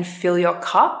yourself and fill your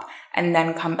cup and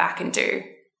then come back and do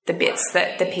the bits,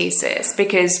 the pieces.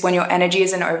 Because when your energy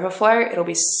is in overflow, it'll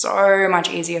be so much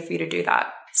easier for you to do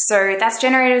that. So that's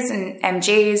generators and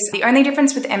MGs. The only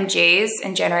difference with MGs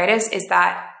and generators is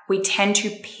that we tend to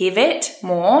pivot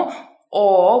more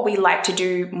or we like to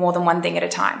do more than one thing at a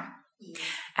time.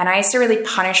 And I used to really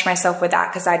punish myself with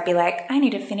that because I'd be like, I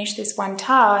need to finish this one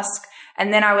task.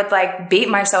 And then I would like beat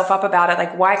myself up about it.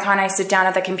 Like, why can't I sit down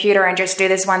at the computer and just do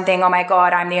this one thing? Oh my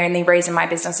God, I'm the only reason my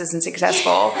business isn't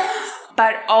successful.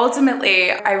 But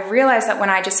ultimately, I realized that when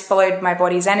I just followed my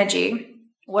body's energy,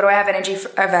 what do I have energy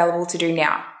available to do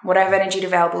now? What do I have energy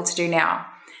available to do now?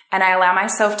 And I allow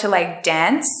myself to like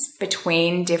dance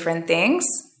between different things.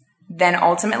 Then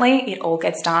ultimately it all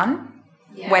gets done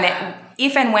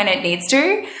if and when it needs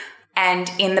to and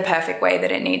in the perfect way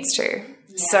that it needs to. Yeah.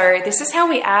 So this is how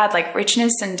we add like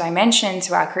richness and dimension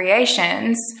to our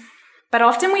creations. But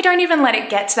often we don't even let it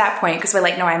get to that point because we're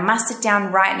like, no, I must sit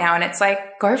down right now. And it's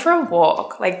like, go for a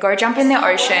walk, like go jump in the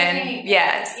ocean.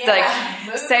 Yes. Yeah.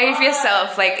 Like save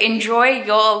yourself, like enjoy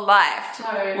your life.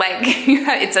 Totally. Like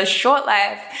it's a short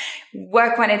life.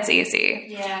 Work when it's easy.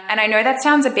 Yeah. And I know that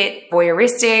sounds a bit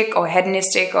voyeuristic or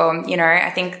hedonistic or, you know, I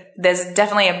think there's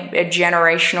definitely a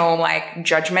generational like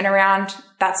judgment around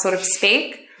that sort of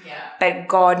speak. But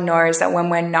God knows that when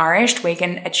we're nourished, we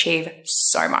can achieve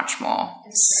so much more.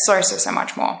 So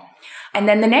much more. And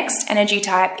then the next energy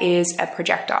type is a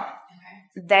projector.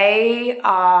 Okay. They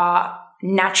are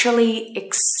naturally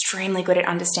extremely good at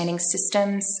understanding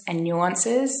systems and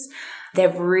nuances.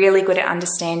 They're really good at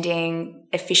understanding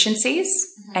efficiencies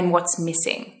and what's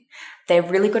missing. They're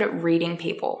really good at reading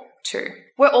people. too.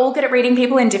 We're all good at reading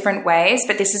people in different ways,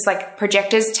 but this is like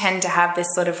projectors tend to have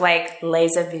this sort of like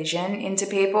laser vision into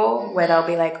people where they'll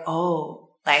be like, oh,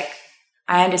 like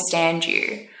I understand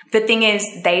you. The thing is,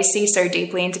 they see so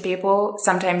deeply into people.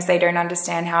 Sometimes they don't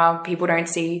understand how people don't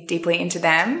see deeply into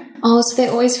them. Oh, so they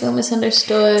always feel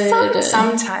misunderstood.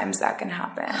 Sometimes that can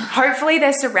happen. Hopefully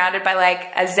they're surrounded by like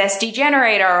a zesty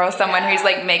generator or someone who's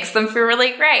like makes them feel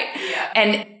really great. Yeah.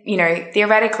 And, you know,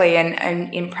 theoretically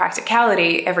and in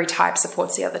practicality, every type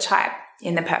supports the other type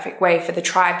in the perfect way for the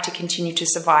tribe to continue to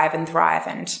survive and thrive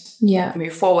and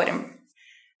move forward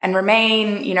and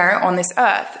remain, you know, on this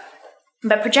earth.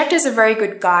 But projectors are very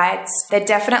good guides. They're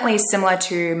definitely similar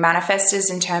to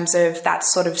manifestors in terms of that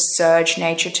sort of surge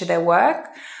nature to their work.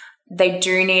 They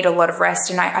do need a lot of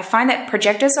rest. And I find that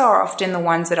projectors are often the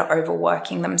ones that are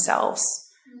overworking themselves.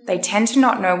 They tend to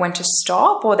not know when to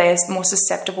stop, or they're more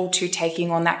susceptible to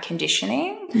taking on that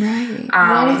conditioning. Right.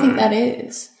 Why do you think that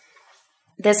is?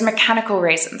 There's mechanical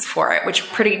reasons for it, which are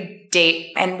pretty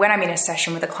deep. And when I'm in a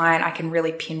session with a client, I can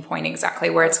really pinpoint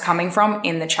exactly where it's coming from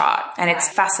in the chart. And it's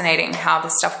fascinating how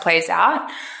this stuff plays out.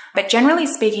 But generally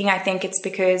speaking, I think it's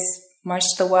because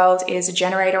most of the world is a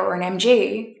generator or an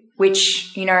MG,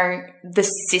 which, you know, the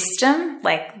system,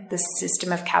 like the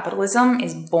system of capitalism,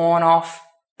 is born off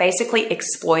basically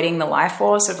exploiting the life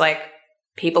force of like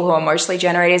people who are mostly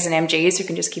generators and MGs who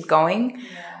can just keep going.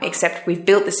 Except we've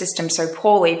built the system so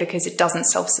poorly because it doesn't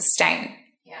self-sustain.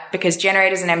 Because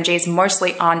generators and MGs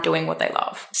mostly aren't doing what they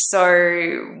love. So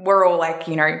we're all like,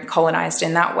 you know, colonized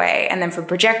in that way. And then for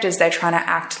projectors, they're trying to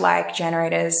act like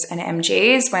generators and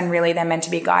MGs when really they're meant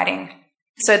to be guiding.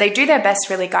 So they do their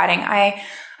best really guiding. I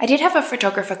did have a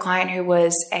photographer client who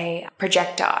was a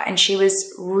projector, and she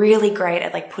was really great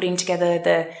at like putting together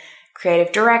the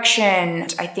creative direction.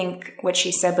 I think what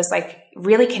she said was like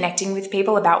really connecting with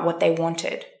people about what they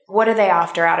wanted. What are they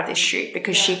after out of this shoot?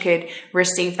 Because she could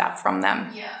receive that from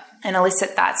them and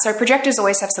elicit that. So projectors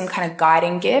always have some kind of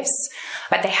guiding gifts,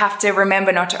 but they have to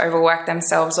remember not to overwork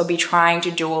themselves or be trying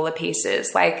to do all the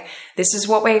pieces. Like, this is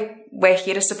what we're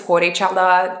here to support each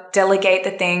other, delegate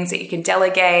the things that you can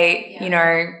delegate, you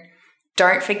know,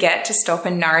 don't forget to stop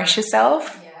and nourish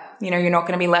yourself. You know, you're not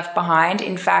going to be left behind.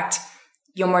 In fact,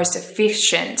 your most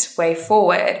efficient way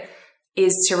forward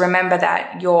is to remember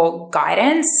that your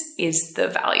guidance is the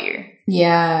value.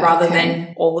 Rather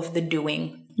than all of the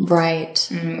doing. Right.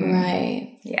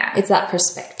 Right. Yeah. It's that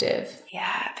perspective.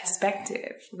 Yeah,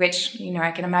 perspective, which, you know,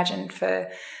 I can imagine for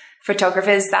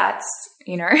photographers, that's,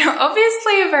 you know,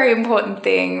 obviously a very important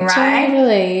thing, right?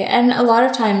 Totally. And a lot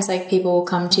of times, like, people will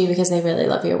come to you because they really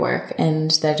love your work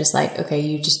and they're just like, okay,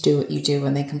 you just do what you do,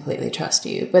 and they completely trust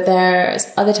you. But there's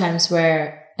other times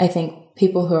where I think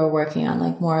people who are working on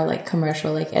like more like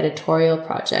commercial, like editorial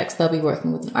projects, they'll be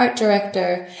working with an art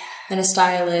director and a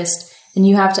stylist, and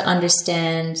you have to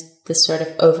understand the sort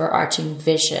of overarching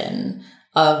vision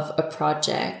of a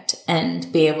project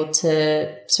and be able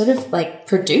to sort of like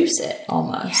produce it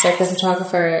almost. Like the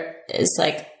photographer is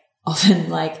like often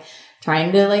like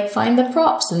trying to like find the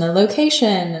props and the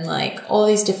location and like all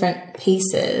these different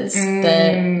pieces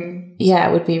that,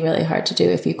 it would be really hard to do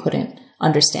if you couldn't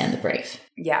understand the brief.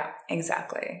 Yeah,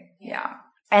 exactly. Yeah.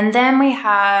 And then we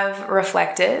have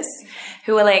reflectors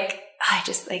who are like,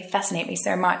 just like fascinate me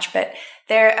so much, but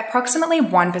they're approximately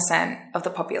 1% of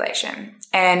the population.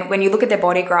 And when you look at their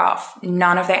body graph,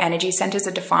 none of their energy centers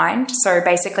are defined. So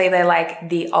basically they're like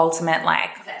the ultimate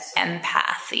like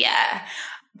empath. Yeah.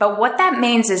 But what that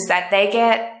means is that they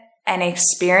get an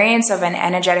experience of an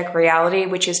energetic reality,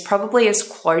 which is probably as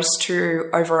close to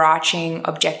overarching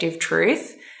objective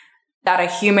truth that a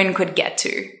human could get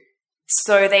to.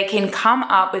 So they can come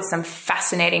up with some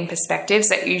fascinating perspectives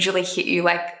that usually hit you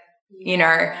like, you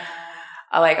know,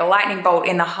 like a lightning bolt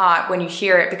in the heart when you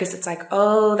hear it, because it's like,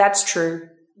 oh, that's true.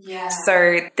 Yeah.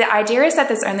 So the idea is that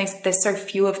there's so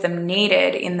few of them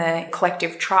needed in the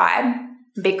collective tribe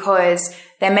because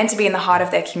they're meant to be in the heart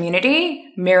of their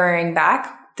community, mirroring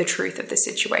back the truth of the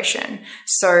situation.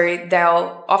 So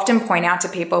they'll often point out to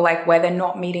people like where they're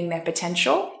not meeting their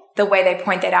potential. The way they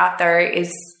point that out though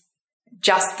is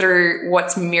just through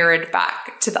what's mirrored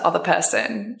back to the other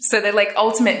person. So they're like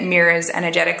ultimate mirrors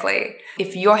energetically.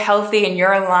 If you're healthy and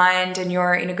you're aligned and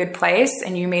you're in a good place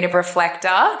and you meet a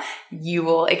reflector, you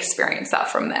will experience that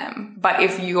from them. But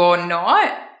if you're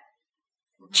not,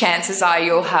 chances are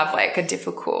you'll have like a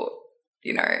difficult,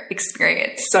 you know,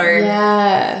 experience. So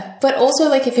yeah. But also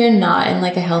like if you're not in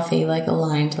like a healthy, like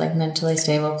aligned, like mentally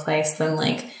stable place, then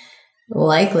like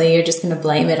likely you're just going to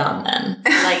blame it on them.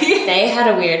 Like, they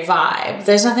had a weird vibe.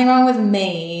 There's nothing wrong with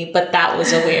me, but that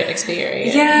was a weird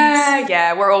experience.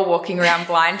 Yeah. We're all walking around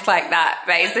blind like that,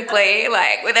 basically,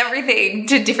 like with everything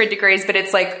to different degrees, but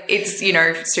it's like, it's, you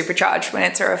know, supercharged when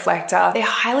it's a reflector. They're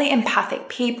highly empathic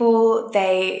people.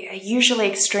 They are usually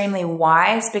extremely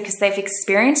wise because they've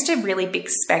experienced a really big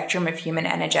spectrum of human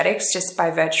energetics just by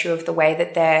virtue of the way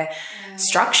that they're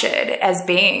structured as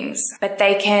beings, but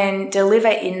they can deliver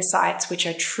insights which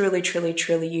are truly, truly,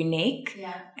 truly unique.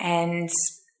 Yeah. And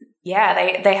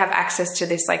they have access to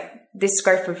this, like, this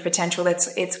scope of potential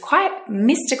it's quite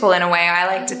mystical in a way, I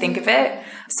like to think of it.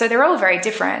 So they're all very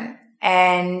different.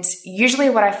 And usually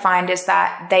what I find is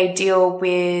that they deal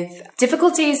with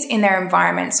difficulties in their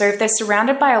environment. So if they're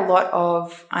surrounded by a lot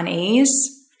of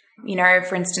unease, you know,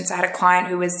 for instance, I had a client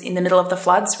who was in the middle of the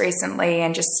floods recently,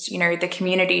 and just, you know, the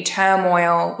community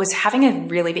turmoil was having a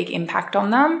really big impact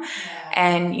on them. Yeah.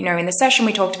 And, you know, in the session,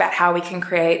 we talked about how we can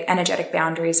create energetic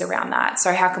boundaries around that.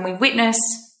 So how can we witness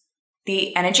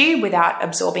the energy without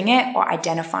absorbing it or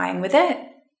identifying with it?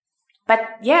 But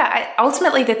yeah,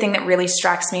 ultimately the thing that really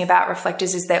strikes me about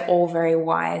reflectors is they're all very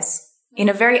wise in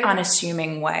a very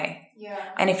unassuming way. Yeah.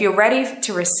 And if you're ready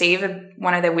to receive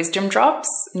one of their wisdom drops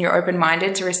and you're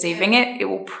open-minded to receiving it, it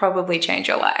will probably change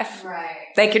your life. Right.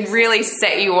 They can really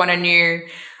set you on a new,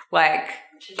 like,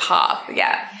 path.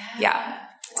 Yeah. Wow.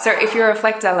 So if you're a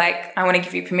reflector, like, I want to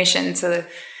give you permission to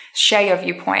share your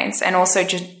viewpoints, and also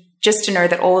just to know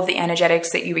that all of the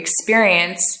energetics that you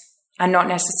experience are not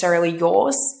necessarily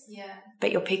yours,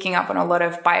 but you're picking up on a lot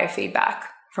of biofeedback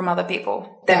from other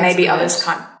people that maybe others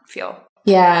can't feel.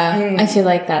 Yeah, I feel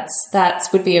like that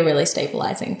would be a really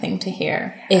stabilizing thing to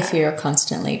hear if you're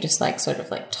constantly just like sort of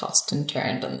like tossed and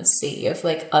turned on the sea of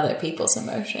like other people's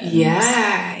emotions.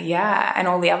 Yeah, and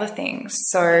all the other things.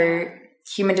 So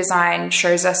human design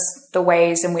shows us the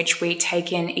ways in which we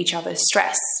take in each other's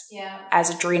stress as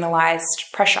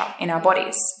adrenalized pressure in our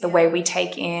bodies, the way we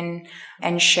take in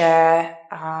and share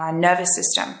nervous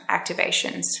system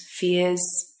activations, fears,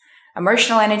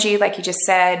 emotional energy, like you just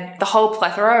said, the whole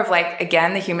plethora of, like,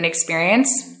 again, the human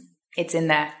experience, it's in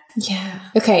there. Yeah.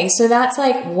 Okay, so that's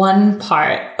like one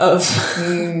part of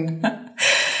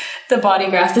the body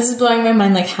graph. This is blowing my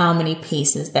mind, like how many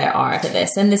pieces there are to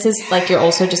this. And this is like, you're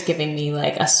also just giving me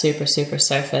like a super, super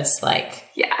surface, like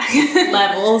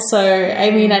level. So,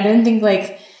 I mean, I don't think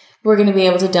like we're going to be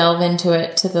able to delve into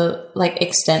it to the like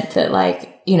extent that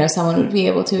like, you know, someone would be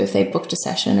able to if they booked a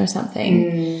session or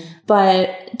something.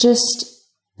 But just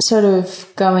sort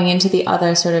of going into the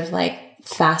other sort of like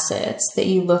facets that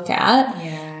you look at,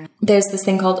 there's this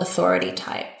thing called authority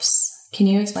types. Can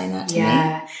you explain that to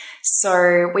me?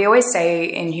 So we always say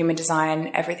in human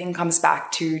design, everything comes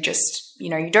back to just, you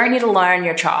know, you don't need to learn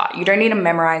your chart. You don't need to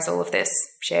memorize all of this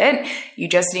shit. You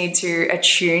just need to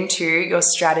attune to your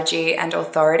strategy and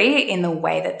authority in the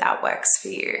way that that works for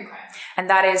you. And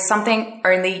that is something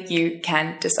only you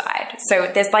can decide.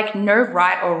 So there's like no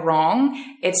right or wrong.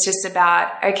 It's just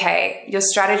about, okay, your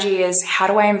strategy is, how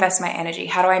do I invest my energy?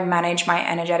 How do I manage my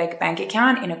energetic bank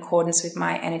account in accordance with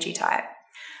my energy type?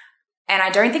 And I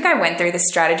don't think I went through the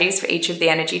strategies for each of the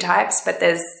energy types, but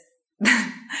there's,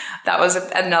 that was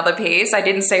another piece. I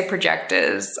didn't say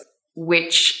projectors,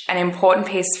 which an important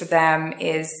piece for them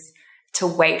is to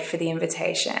wait for the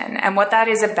invitation. And what that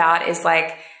is about is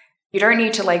like, you don't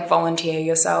need to like volunteer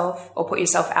yourself or put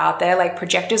yourself out there. Like,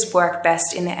 projectors work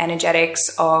best in the energetics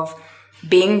of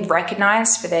being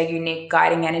recognized for their unique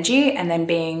guiding energy and then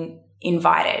being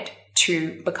invited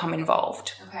to become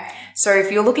involved. Okay. So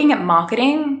if you're looking at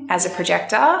marketing as a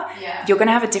projector, you're going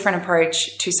to have a different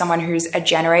approach to someone who's a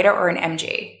generator or an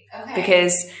MG. Okay.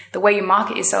 Because the way you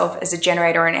market yourself as a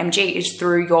generator or an MG is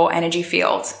through your energy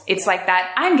field. It's like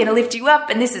that, I'm going to lift you up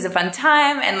and this is a fun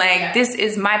time and like this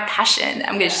is my passion.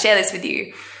 I'm going to share this with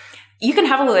you. You can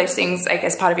have all of those things like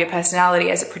as part of your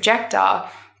personality as a projector,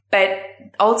 but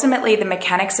ultimately the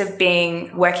mechanics of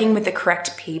working with the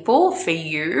correct people for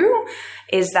you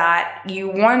is that you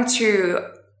want to,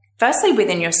 firstly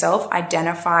within yourself,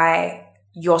 identify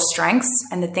your strengths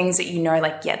and the things that you know,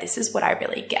 like, yeah, this is what I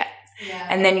really get. Yeah.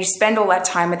 And then you spend all that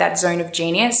time with that zone of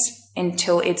genius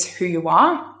until it's who you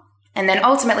are. And then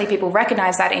ultimately people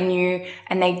recognize that in you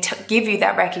and they give you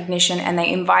that recognition and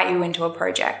they invite you into a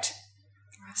project.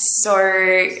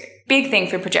 So big thing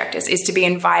for projectors is to be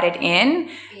invited in.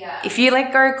 Yeah. If you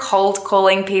like go cold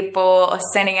calling people or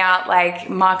sending out like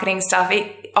marketing stuff,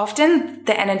 often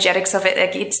the energetics of it,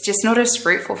 like, it's just not as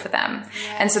fruitful for them.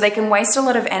 Yeah. And so they can waste a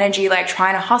lot of energy like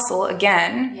trying to hustle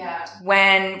again,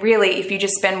 when really if you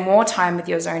just spend more time with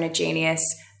your zone of genius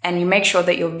and you make sure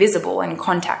that you're visible and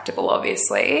contactable,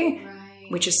 obviously,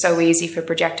 which is so easy for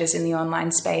projectors in the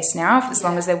online space now, as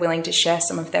long as they're willing to share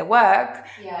some of their work,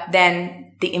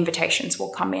 then the invitations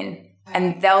will come in.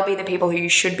 And they'll be the people who you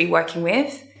should be working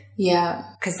with. Yeah.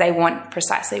 Because they want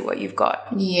precisely what you've got.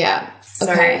 Yeah.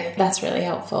 So, okay. That's really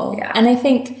helpful. Yeah. And I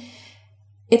think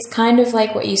it's kind of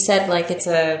like what you said, like it's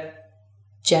a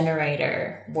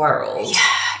generator world.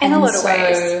 Yeah. In a lot of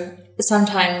ways.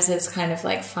 Sometimes it's kind of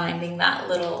like finding that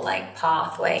little like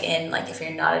pathway in, like if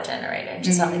you're not a generator,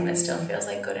 into something that still feels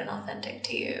like good and authentic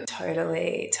to you.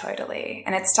 Totally.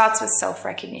 And it starts with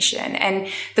self-recognition. And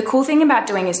the cool thing about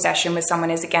doing a session with someone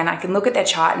is, again, I can look at their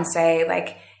chart and say,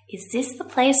 like, is this the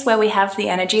place where we have the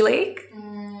energy leak?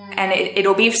 And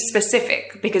it'll be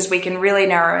specific, because we can really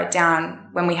narrow it down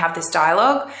when we have this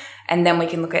dialogue. And then we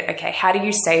can look at, okay, how do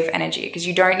you save energy? Because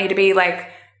you don't need to be like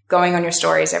going on your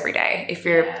stories every day if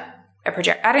you're a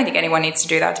project. I don't think anyone needs to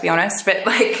do that, to be honest, but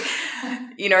like,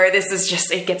 you know, this is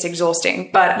just, it gets exhausting.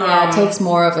 But it takes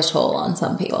more of a toll on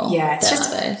some people. Yeah, it's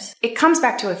just others. It comes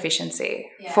back to efficiency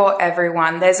for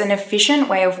everyone. There's an efficient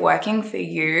way of working for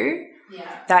you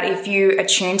that if you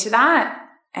attune to that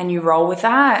and you roll with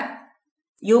that,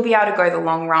 you'll be able to go the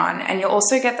long run, and you'll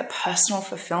also get the personal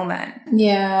fulfillment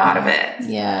out of it.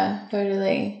 Yeah,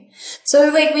 totally. So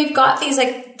like we've got these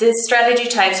like the strategy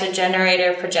types are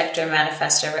generator, projector,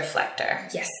 manifestor, reflector.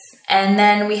 Yes. And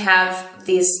then we have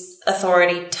these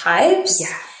authority types.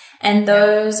 Yeah. And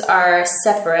those are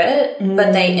separate,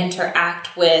 but they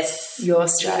interact with your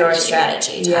strategy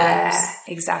types. Yeah,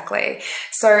 exactly.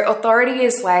 So authority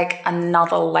is like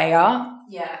another layer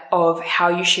of how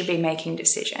you should be making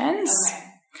decisions. Okay.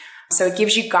 So it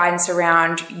gives you guidance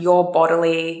around your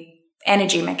bodily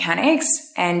energy mechanics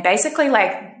and basically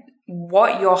like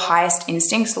what your highest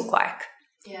instincts look like.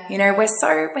 Yeah. You know, we're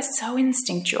so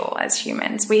instinctual as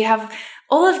humans. We have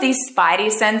all of these spidey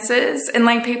senses, and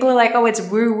like people are like, oh, it's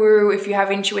woo-woo if you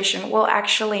have intuition. Well,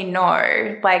 actually,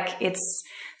 no. Like it's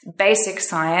basic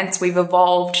science. We've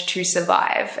evolved to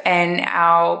survive, and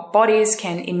our bodies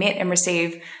can emit and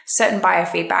receive certain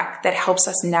biofeedback that helps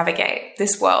us navigate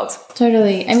this world.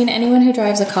 Totally. I mean, anyone who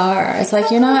drives a car, it's like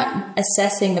you're not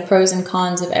assessing the pros and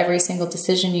cons of every single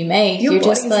decision you make. You're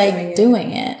just like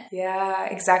doing it. Yeah,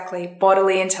 exactly.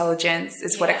 Bodily intelligence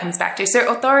is what it comes back to. So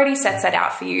authority sets that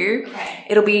out for you. Okay.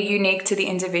 It'll be unique to the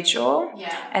individual.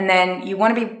 Yeah. And then you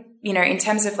want to be, you know, in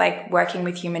terms of like working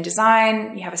with human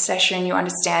design, you have a session, you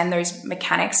understand those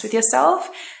mechanics with yourself,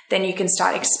 then you can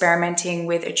start experimenting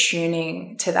with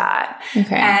attuning to that.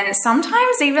 Okay. And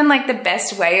sometimes even like the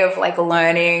best way of like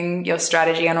learning your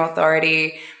strategy and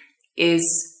authority is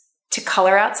to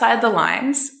color outside the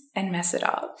lines and mess it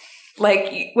up.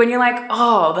 Like when you're like,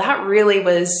 oh,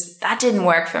 that didn't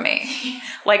work for me.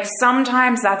 Like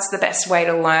sometimes that's the best way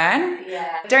to learn. Yeah.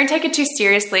 Don't take it too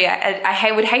seriously.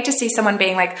 I would hate to see someone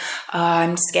being like, oh,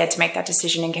 I'm scared to make that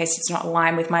decision in case it's not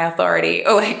aligned with my authority.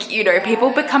 Or like, you know, people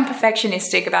become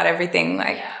perfectionistic about everything,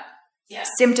 like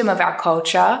symptom of our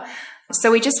culture.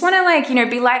 So we just want to like, you know,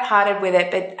 be lighthearted with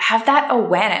it, but have that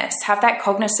awareness, have that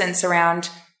cognizance around,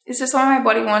 is this what my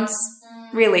body wants?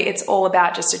 Really, it's all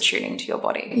about just attuning to your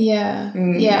body. Yeah.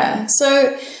 Yeah.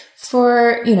 So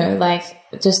for, you know, like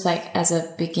just like as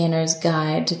a beginner's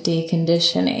guide to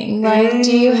deconditioning, like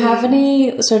do you have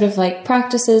any sort of like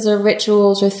practices or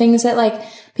rituals or things that like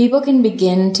people can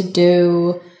begin to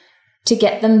do to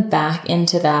get them back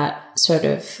into that sort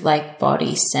of like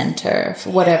body center,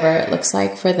 for whatever it looks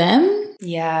like for them?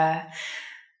 Yeah.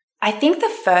 I think the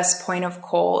first point of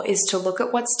call is to look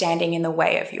at what's standing in the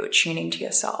way of you attuning to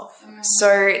yourself.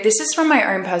 So this is from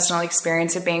my own personal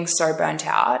experience of being so burnt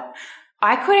out.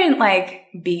 I couldn't like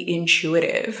be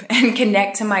intuitive and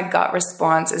connect to my gut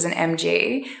response as an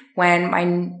MG when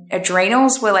my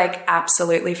adrenals were like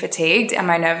absolutely fatigued and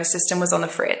my nervous system was on the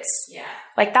fritz. Yeah.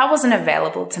 Like that wasn't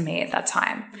available to me at that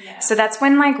time. Yeah. So that's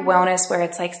when like wellness, where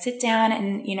it's like sit down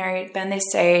and, you know, burn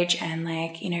this sage and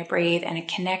like, you know, breathe and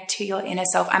connect to your inner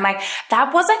self. I'm like,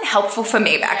 that wasn't helpful for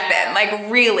me back then.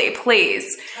 Like really,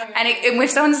 please. Okay. And if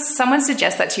someone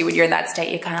suggests that to you when you're in that state,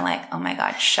 you're kind of like, oh my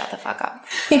God, shut the fuck up.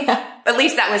 Yeah. At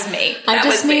least that was me. I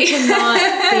just need to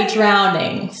not be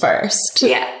drowning first.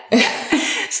 Yeah.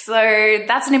 So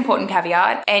that's an important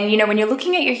caveat. And, you know, when you're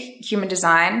looking at your human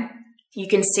design, you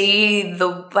can see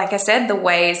like I said, the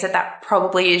ways that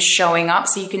probably is showing up.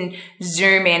 So you can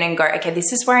zoom in and go, okay,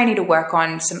 this is where I need to work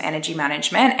on some energy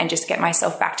management and just get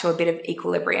myself back to a bit of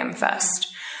equilibrium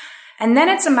first. And then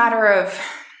it's a matter of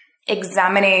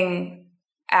examining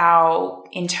our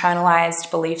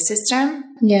internalized belief system.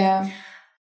 Yeah.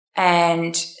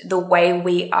 And the way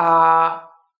we are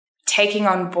taking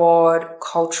on board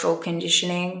cultural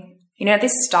conditioning You know,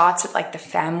 this starts at like the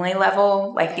family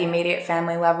level, like the immediate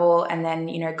family level, and then,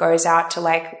 you know, goes out to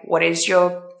like what is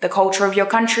the culture of your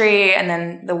country, and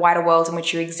then the wider world in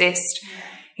which you exist.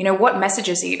 You know, what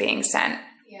messages are you being sent?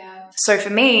 So for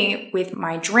me, with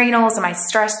my adrenals and my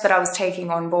stress that I was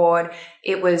taking on board,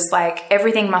 it was like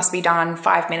everything must be done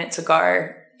 5 minutes ago,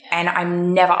 and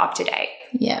I'm never up to date.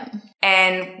 Yeah.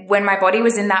 And when my body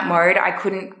was in that mode, I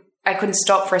couldn't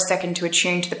stop for a second to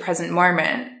attune to the present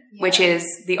moment, which is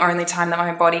the only time that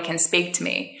my body can speak to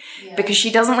me, because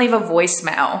she doesn't leave a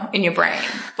voicemail in your brain.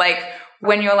 Like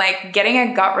when you're like getting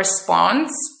a gut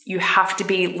response, you have to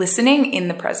be listening in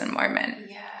the present moment.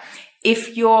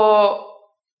 If you're,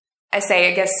 I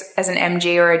guess as an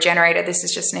MG or a generator, this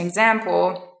is just an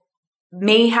example,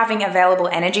 me having available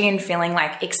energy and feeling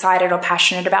like excited or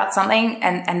passionate about something,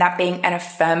 and that being an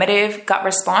affirmative gut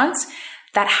response,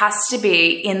 that has to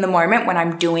be in the moment when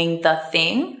I'm doing the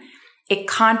thing. It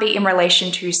can't be in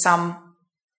relation to some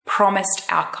promised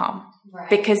outcome,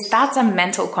 because that's a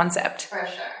mental concept. For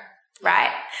sure.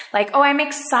 Right? Like, oh, I'm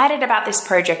excited about this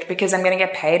project because I'm going to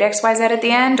get paid XYZ at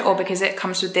the end, or because it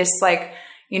comes with this like,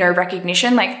 you know,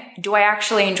 recognition. Like, do I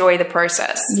actually enjoy the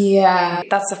process? Yeah.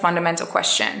 That's the fundamental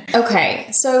question. Okay.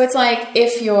 So it's like,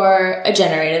 if you're a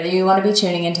generator, you want to be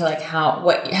tuning into like how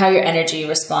your energy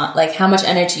respond, like how much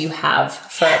energy you have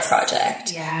for a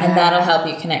project. Yeah. And that'll help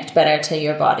you connect better to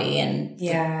your body and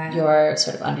your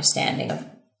sort of understanding of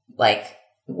like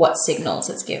what signals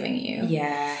it's giving you.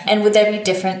 Yeah. And would there be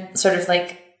different sort of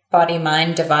like body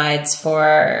mind divides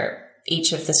for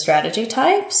each of the strategy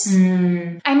types?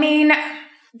 I mean,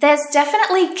 there's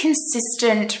definitely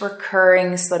consistent,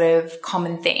 recurring sort of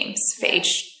common themes for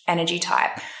each energy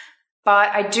type. But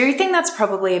I do think that's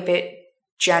probably a bit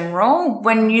general.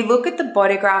 When you look at the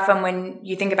body graph and when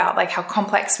you think about like how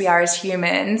complex we are as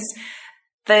humans,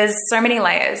 there's so many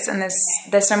layers and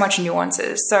there's so much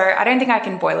nuances. So I don't think I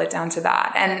can boil it down to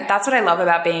that. And that's what I love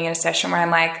about being in a session where I'm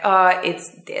like, oh,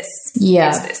 it's this. Yeah.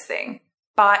 It's this thing.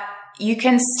 But you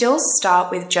can still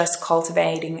start with just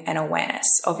cultivating an awareness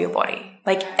of your body.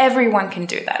 Like everyone can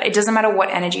do that. It doesn't matter what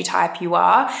energy type you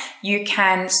are. You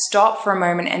can stop for a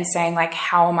moment and saying like,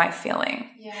 how am I feeling?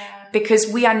 Yeah.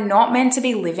 Because we are not meant to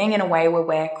be living in a way where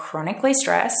we're chronically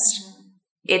stressed.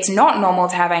 It's not normal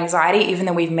to have anxiety, even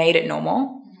though we've made it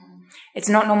normal. It's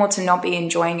not normal to not be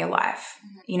enjoying your life.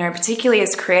 You know, particularly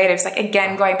as creatives, like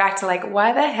again, going back to like,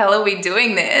 why the hell are we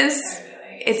doing this?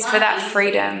 It's for that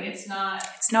freedom. It's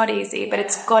not easy, but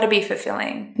it's got to be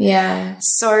fulfilling. Yeah.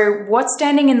 So what's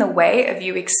standing in the way of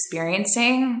you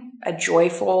experiencing a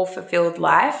joyful, fulfilled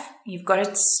life? You've got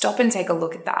to stop and take a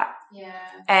look at that. Yeah.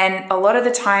 And a lot of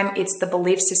the time, it's the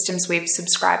belief systems we've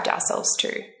subscribed ourselves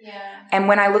to. Yeah. And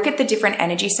when I look at the different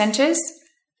energy centers,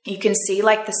 you can see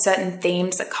like the certain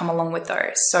themes that come along with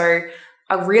those. So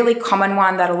a really common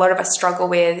one that a lot of us struggle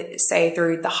with, say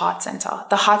through the heart center.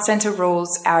 The heart center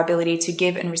rules our ability to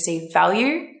give and receive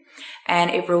value,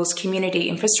 and it rules community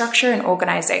infrastructure and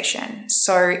organization.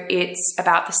 So it's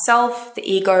about the self, the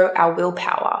ego, our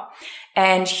willpower.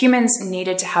 And humans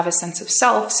needed to have a sense of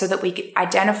self so that we could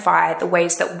identify the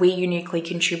ways that we uniquely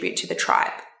contribute to the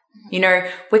tribe. You know,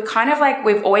 we're kind of like,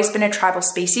 we've always been a tribal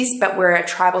species, but we're a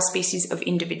tribal species of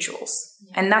individuals.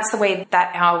 And that's the way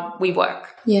that how we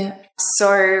work. Yeah.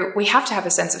 So we have to have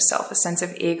a sense of self, a sense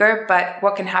of ego. But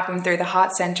what can happen through the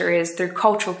heart center is through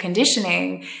cultural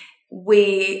conditioning,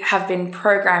 we have been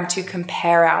programmed to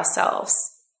compare ourselves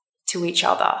to each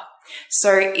other.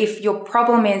 So if your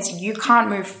problem is you can't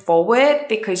move forward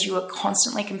because you are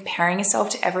constantly comparing yourself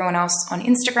to everyone else on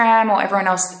Instagram or everyone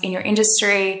else in your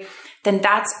industry, then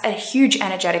that's a huge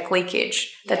energetic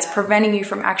leakage that's preventing you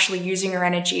from actually using your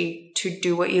energy to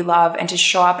do what you love and to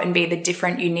show up and be the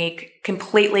different, unique,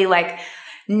 completely like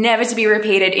never to be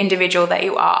repeated individual that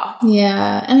you are.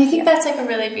 Yeah. And I think that's like a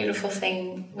really beautiful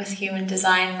thing with human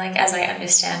design, like as I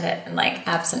understand it, and like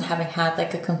absent having had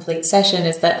like a complete session,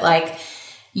 is that like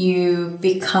you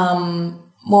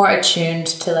become more attuned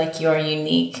to like your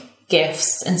unique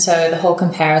gifts. And so the whole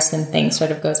comparison thing sort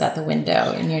of goes out the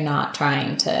window, and you're not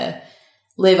trying to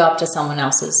live up to someone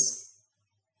else's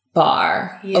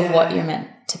bar of what you're meant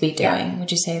to be doing.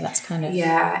 Would you say that's kind of...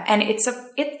 Yeah. And it's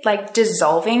like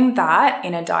dissolving that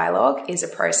in a dialogue is a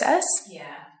process. Yeah.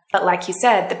 But like you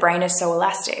said, the brain is so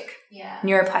elastic. Yeah.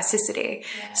 Neuroplasticity.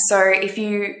 Yeah. So if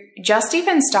you just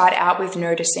even start out with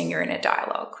noticing you're in a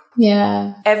dialogue.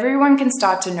 Yeah. Everyone can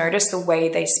start to notice the way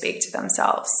they speak to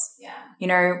themselves. Yeah. You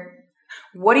know,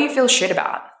 what do you feel shit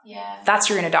about? Yeah. That's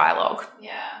you're in a dialogue.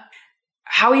 Yeah.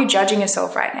 How are you judging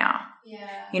yourself right now? Yeah.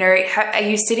 You know, are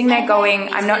you sitting there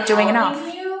going, I'm not doing enough?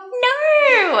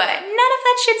 No, none of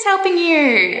that shit's helping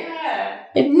you. Yeah.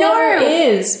 It never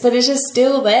is, but it's just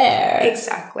still there.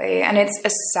 Exactly. And it's a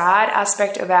sad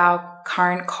aspect of our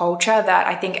current culture that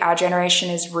I think our generation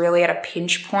is really at a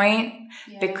pinch point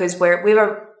because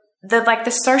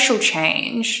the social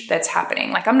change that's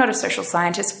happening. Like, I'm not a social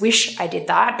scientist. Wish I did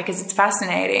that because it's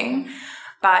fascinating.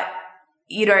 But,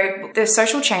 you know, the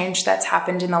social change that's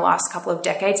happened in the last couple of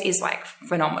decades is like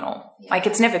phenomenal. Yeah. Like,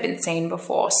 it's never been seen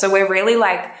before. So we're really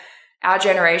like, our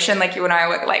generation, like you and I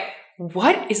were like,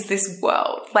 what is this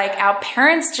world? Like, our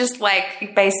parents just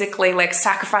like basically like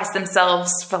sacrificed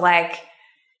themselves for like,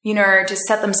 you know, to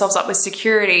set themselves up with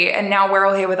security. And now we're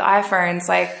all here with iPhones.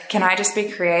 Like, can I just be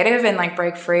creative and like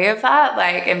break free of that?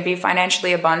 Like, and be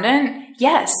financially abundant?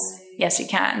 Yes. Yes, you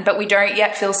can. But we don't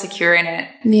yet feel secure in it.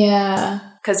 Yeah.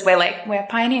 Because we're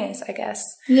pioneers, I guess.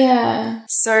 Yeah.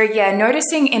 So yeah,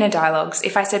 noticing inner dialogues.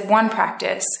 If I said one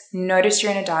practice, notice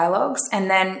your inner dialogues and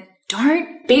then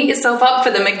don't beat yourself up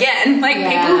for them again.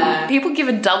 Like people give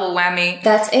a double whammy.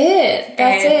 That's it.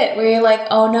 Where you're like,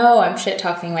 oh no, I'm shit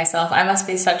talking myself. I must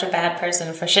be such a bad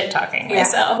person for shit talking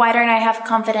myself. Why don't I have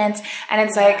confidence? And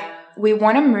it's like, we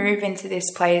want to move into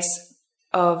this place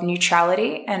of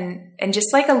neutrality and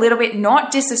just like a little bit,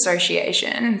 not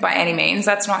disassociation by any means.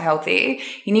 That's not healthy.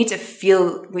 You need to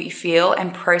feel what you feel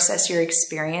and process your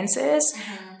experiences.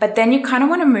 Mm-hmm. But then you kind of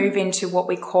want to move into what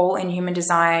we call in human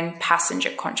design passenger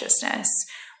consciousness,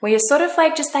 where you're sort of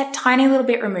like just that tiny little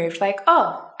bit removed, like,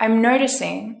 oh, I'm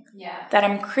noticing that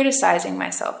I'm criticizing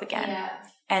myself again. Yeah.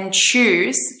 And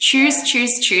choose,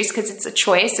 because it's a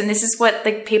choice. And this is what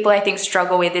the people I think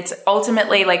struggle with. It's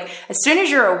ultimately like, as soon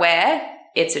as you're aware,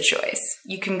 it's a choice.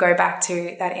 You can go back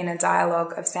to that inner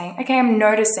dialogue of saying, okay, I'm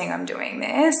noticing I'm doing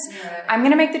this. Yeah. I'm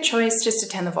going to make the choice just to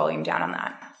turn the volume down on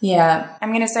that. Yeah. I'm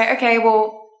going to say, okay,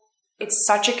 well, it's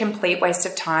such a complete waste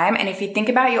of time. And if you think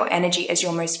about your energy as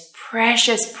your most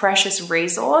precious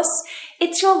resource,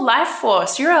 it's your life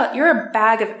force. You're a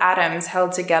bag of atoms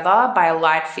held together by a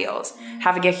light field,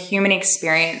 having a human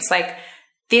experience. Like,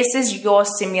 this is your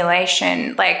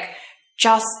simulation. Like,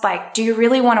 just like, do you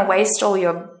really want to waste all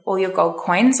your gold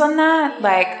coins on that? Yeah.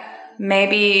 Like,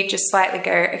 maybe just slightly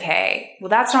go, okay, well,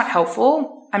 that's not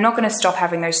helpful. I'm not going to stop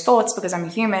having those thoughts because I'm a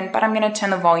human, but I'm going to turn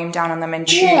the volume down on them and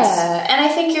choose. Yeah, and I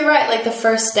think you're right. Like, the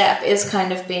first step is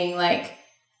kind of being like,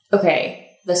 okay,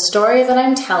 the story that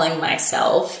I'm telling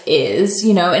myself is,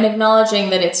 you know, and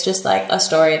acknowledging that it's just like a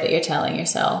story that you're telling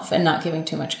yourself and not giving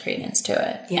too much credence to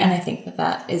it. Yeah. And I think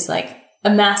that is like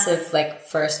a massive like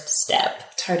first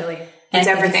step. Totally. And it's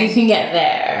everything. If you can get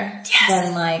there,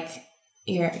 then like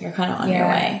you're kind of on your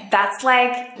way. That's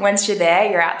like, once you're there,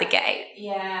 you're out the gate.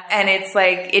 Yeah. And it's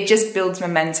like, it just builds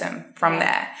momentum from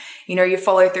there. You know, you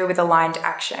follow through with aligned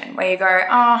action where you go,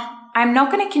 oh, I'm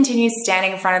not going to continue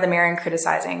standing in front of the mirror and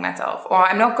criticizing myself, or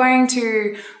I'm not going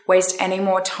to waste any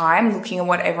more time looking at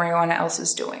what everyone else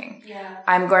is doing. Yeah.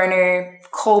 I'm going to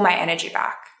call my energy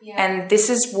back. Yeah. And this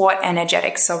is what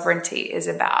energetic sovereignty is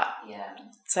about. Yeah.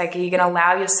 It's like, are you going to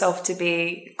allow yourself to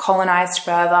be colonized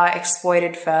further,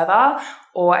 exploited further,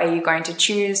 or are you going to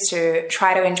choose to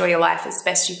try to enjoy your life as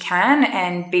best you can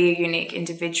and be a unique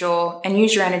individual and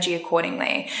use your energy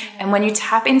accordingly? Yeah. And when you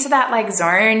tap into that like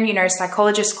zone, you know,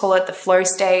 psychologists call it the flow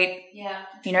state. Yeah.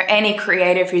 You know, any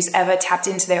creative who's ever tapped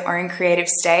into their own creative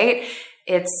state,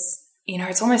 it's, you know,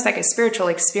 it's almost like a spiritual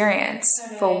experience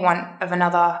for want of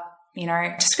another, you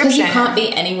know, description. Because you can't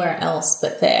be anywhere else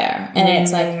but there. And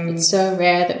it's like, it's so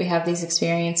rare that we have these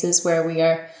experiences where we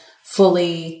are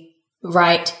fully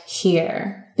right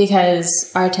here,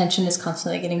 because our attention is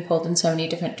constantly getting pulled in so many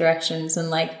different directions. And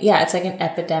like, yeah, it's like an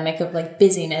epidemic of like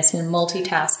busyness and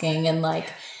multitasking and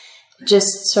like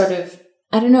just sort of,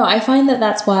 I don't know. I find that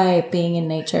that's why being in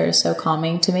nature is so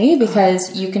calming to me,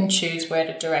 because you can choose where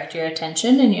to direct your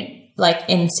attention. And you like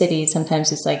in cities,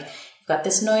 sometimes it's like, you've got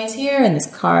this noise here and this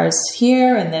car's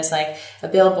here and there's like a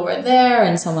billboard there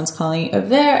and someone's calling you over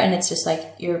there. And it's just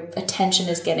like your attention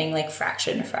is getting like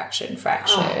fractured.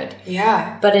 Oh,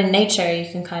 yeah. But in nature,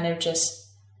 you can kind of just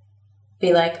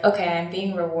be like, okay, I'm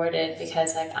being rewarded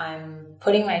because like I'm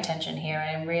putting my attention here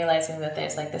and I'm realizing that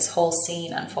there's like this whole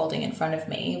scene unfolding in front of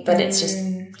me, but it's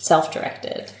just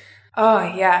self-directed. Oh,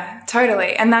 yeah,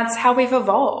 totally. And that's how we've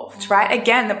evolved, right?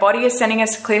 Again, the body is sending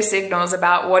us clear signals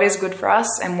about what is good for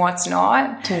us and what's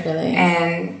not. Totally.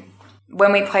 And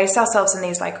when we place ourselves in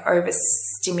these like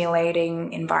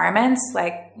overstimulating environments,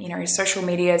 like, you know, social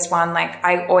media is one. Like,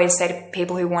 I always say to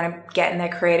people who want to get in their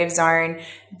creative zone,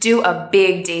 do a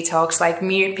big detox, like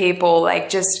mute people, like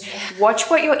just watch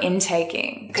what you're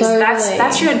intaking, because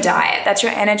that's your diet. That's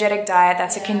your energetic diet.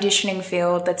 That's a conditioning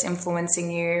field that's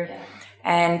influencing you.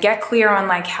 And get clear on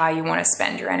like how you want to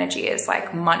spend your energy as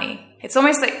like money. It's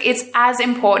almost like it's as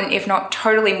important, if not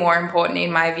totally more important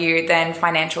in my view, than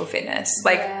financial fitness.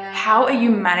 Like, how are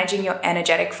you managing your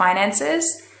energetic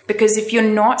finances? Because if you're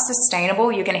not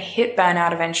sustainable, you're going to hit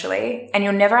burnout eventually, and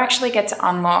you'll never actually get to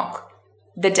unlock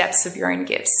the depths of your own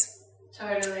gifts.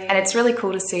 Totally. And it's really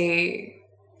cool to see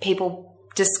people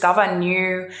discover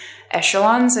new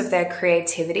echelons of their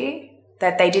creativity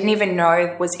that they didn't even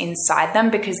know was inside them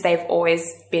because they've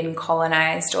always been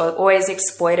colonized or always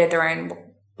exploited their own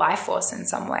life force in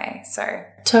some way. So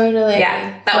totally.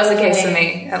 Yeah, that was the case for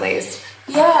me, at least.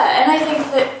 Yeah, and I think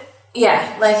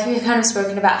that, like we've kind of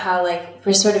spoken about how like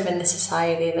we're sort of in the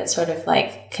society that sort of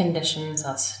like conditions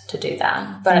us to do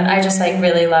that. But I just like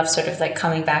really love sort of like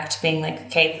coming back to being like,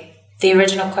 okay, the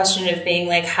original question of being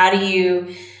like, how do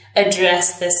you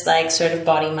address this like sort of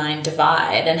body-mind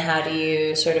divide, and how do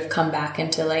you sort of come back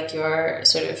into like your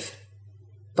sort of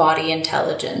body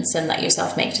intelligence and let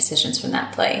yourself make decisions from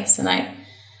that place. And I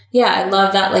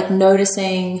love that, like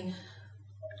noticing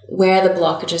where the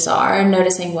blockages are,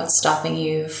 noticing what's stopping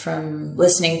you from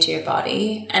listening to your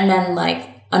body, and then like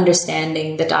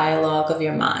understanding the dialogue of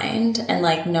your mind and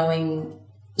like knowing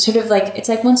sort of like, it's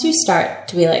like once you start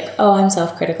to be like, oh, I'm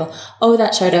self-critical. Oh,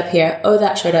 that showed up here. Oh,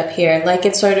 that showed up here. Like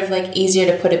it's sort of like easier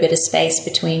to put a bit of space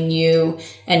between you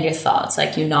and your thoughts.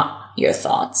 Like you're not your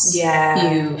thoughts.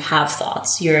 Yeah. You have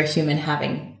thoughts. You're a human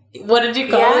having, what did you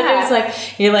call it? It was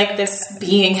like, you're like this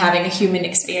being having a human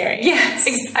experience. Yes,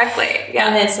 exactly. Yeah.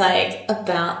 And it's like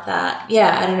about that.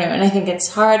 Yeah, I don't know. And I think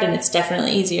it's hard, and it's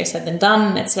definitely easier said than done.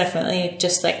 And it's definitely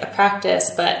just like a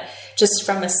practice, but just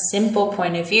from a simple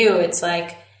point of view, it's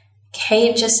like,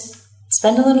 okay, just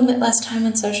spend a little bit less time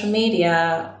on social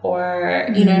media, or,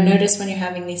 you know, notice when you're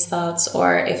having these thoughts,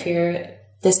 or if you're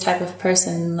this type of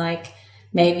person, like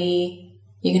maybe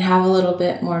you can have a little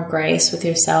bit more grace with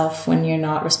yourself when you're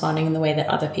not responding in the way that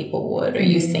other people would, or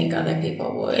you think other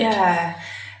people would. Yeah.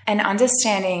 And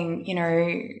understanding, you know,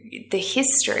 the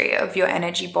history of your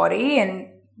energy body, and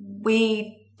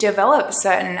we develop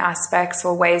certain aspects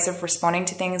or ways of responding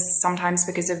to things sometimes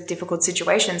because of difficult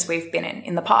situations we've been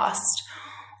in the past,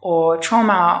 or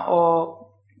trauma,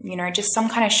 or, you know, just some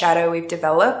kind of shadow we've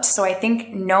developed. So I think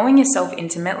knowing yourself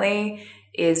intimately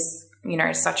is, you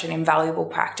know, such an invaluable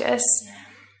practice.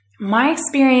 My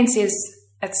experience is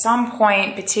at some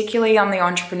point, particularly on the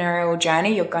entrepreneurial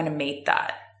journey, you're going to meet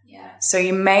that. So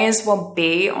you may as well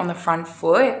be on the front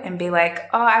foot and be like,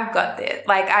 oh, I've got this.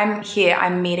 Like, I'm here.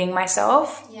 I'm meeting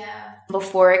myself. Yeah.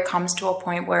 Before it comes to a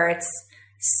point where it's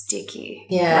sticky.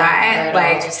 Yeah. Right?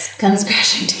 Like, it just comes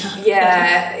crashing down.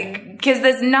 Yeah. Because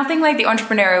there's nothing like the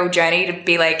entrepreneurial journey to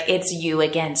be like, it's you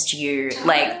against you.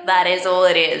 Like, that is all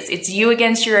it is. It's you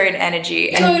against your own energy.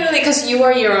 And totally, because you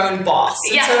are your own boss.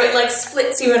 And yeah. so it like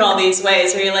splits you in all these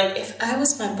ways where you're like, if I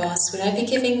was my boss, would I be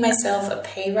giving myself a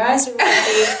pay rise, or would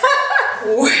I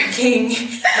be working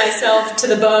myself to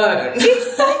the bone?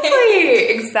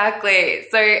 Exactly.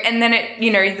 So, and then it,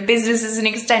 you know, the business is an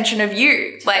extension of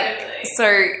you. Like, totally.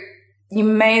 So you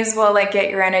may as well like get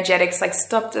your energetics, like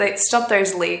stop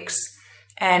those leaks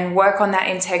and work on that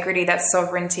integrity, that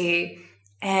sovereignty.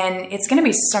 And it's going to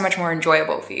be so much more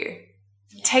enjoyable for you.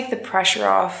 Yeah. Take the pressure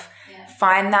off,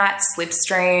 find that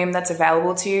slipstream that's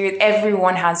available to you.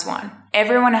 Everyone has one.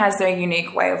 Everyone has their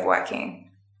unique way of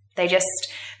working. They just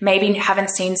maybe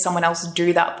haven't seen someone else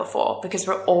do that before, because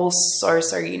we're all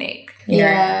so unique.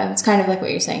 Yeah, it's kind of like what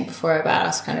you're saying before about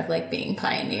us kind of like being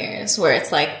pioneers, where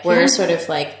it's like we're sort of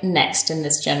like next in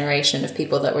this generation of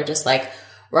people that were just like,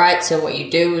 right, so what you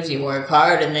do is you work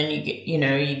hard, and then you get, you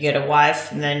know, you get a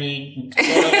wife, and then you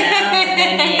settle down,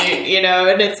 and then you know,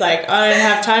 and it's like, I don't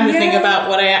have time to think about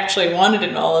what I actually wanted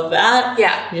and all of that.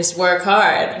 Yeah. You just work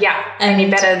hard. Yeah. And you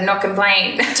better not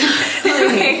complain.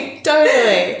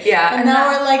 Totally. Yeah. And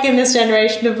now we're like in this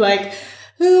generation of like,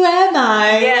 who am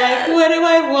I? Yeah. Like, what do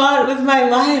I want with my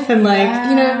life? And like,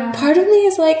 you know, part of me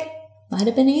is like, might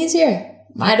have been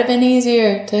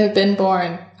easier to have been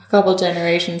born a couple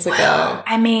generations ago. Well,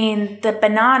 I mean, the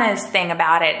bananas thing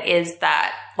about it is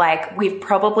that like we've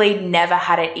probably never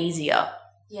had it easier.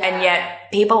 Yeah. And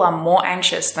yet people are more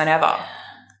anxious than ever.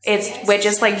 We're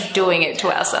just like doing it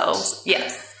to ourselves.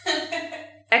 Yes.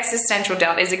 Existential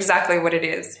doubt is exactly what it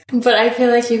is. But I feel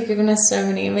like you've given us so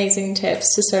many amazing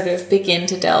tips to sort of begin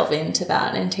to delve into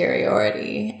that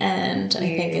interiority. And I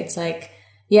think it's like,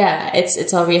 yeah,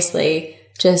 it's obviously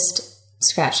just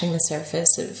scratching the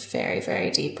surface of very,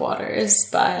 very deep waters.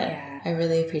 But I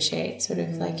really appreciate sort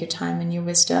of like your time and your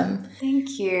wisdom.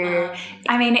 Thank you.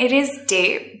 I mean, it is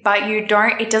deep, but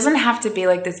it doesn't have to be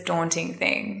like this daunting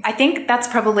thing. I think that's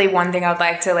probably one thing I'd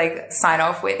like to like sign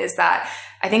off with, is that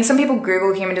I think some people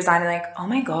Google human design and like, oh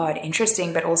my God,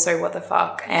 interesting, but also what the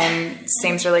fuck? And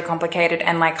seems really complicated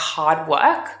and like hard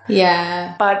work.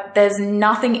 Yeah. But there's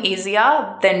nothing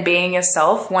easier than being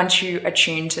yourself once you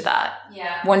attune to that.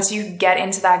 Yeah. Once you get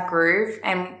into that groove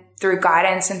and through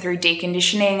guidance and through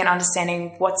deconditioning and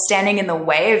understanding what's standing in the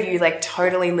way of you, like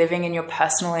totally living in your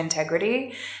personal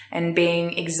integrity and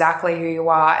being exactly who you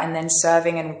are and then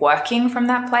serving and working from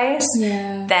that place,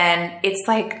 then it's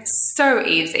like so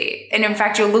easy. And in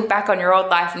fact, you'll look back on your old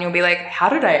life and you'll be like, how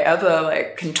did I ever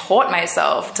like contort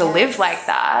myself to live like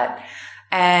that?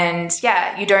 And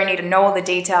yeah, you don't need to know all the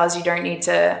details. You don't need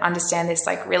to understand this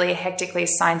like really hectically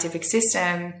scientific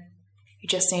system. You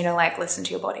just need to like listen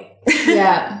to your body.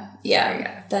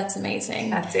 Yeah. That's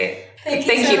amazing. That's it. Thank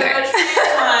you so much for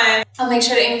your time. I'll make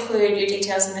sure to include your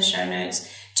details in the show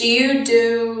notes. Do you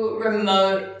do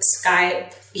remote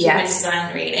Skype human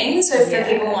design readings? So for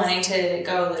people wanting to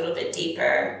go a little bit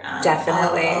deeper,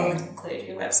 definitely. I'll include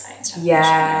your website and stuff.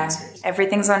 Yeah.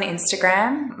 Everything's on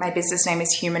Instagram. My business name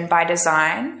is Human by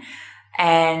Design.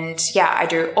 And yeah, I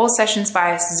do all sessions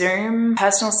via Zoom,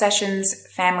 personal sessions,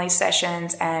 family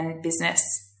sessions, and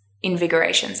business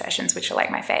invigoration sessions, which are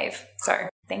like my fave. So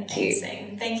thank you.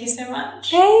 Amazing. Thank you so much.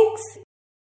 Thanks.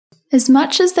 As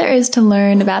much as there is to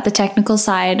learn about the technical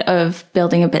side of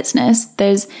building a business,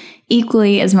 there's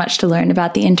equally as much to learn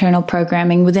about the internal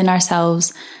programming within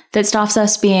ourselves that stops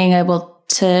us being able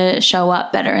to show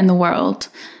up better in the world.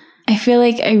 I feel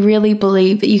like I really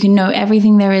believe that you can know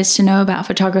everything there is to know about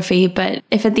photography, but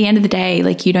if at the end of the day,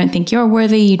 like you don't think you're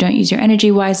worthy, you don't use your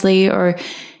energy wisely, or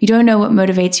you don't know what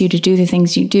motivates you to do the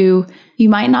things you do, you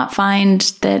might not find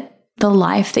that the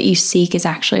life that you seek is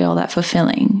actually all that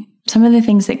fulfilling. Some of the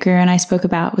things that Greer and I spoke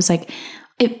about was like,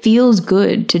 it feels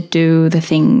good to do the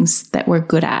things that we're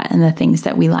good at and the things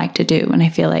that we like to do. And I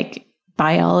feel like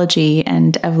biology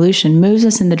and evolution moves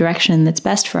us in the direction that's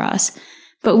best for us.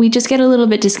 But we just get a little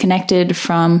bit disconnected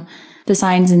from the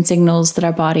signs and signals that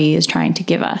our body is trying to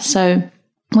give us. So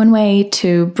one way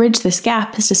to bridge this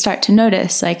gap is to start to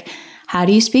notice, like, how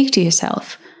do you speak to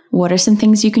yourself? What are some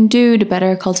things you can do to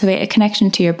better cultivate a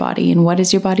connection to your body? And what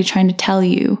is your body trying to tell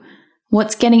you?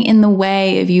 What's getting in the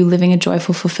way of you living a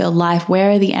joyful, fulfilled life?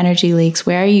 Where are the energy leaks?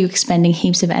 Where are you expending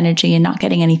heaps of energy and not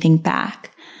getting anything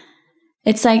back?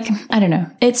 It's like, I don't know.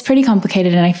 It's pretty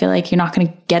complicated, and I feel like you're not going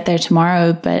to get there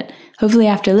tomorrow, but hopefully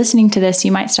after listening to this,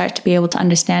 you might start to be able to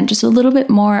understand just a little bit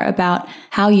more about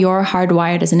how you're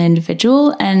hardwired as an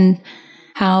individual and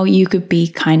how you could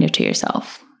be kinder to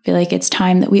yourself. I feel like it's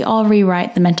time that we all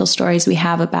rewrite the mental stories we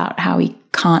have about how we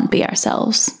can't be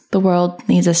ourselves. The world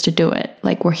needs us to do it.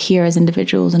 Like, we're here as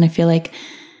individuals, and I feel like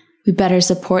we better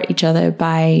support each other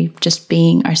by just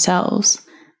being ourselves.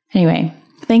 Anyway,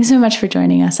 thanks so much for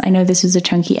joining us. I know this was a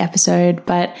chunky episode,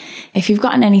 but if you've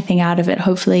gotten anything out of it,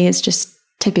 hopefully it's just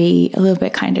to be a little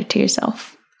bit kinder to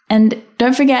yourself. And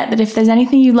don't forget that if there's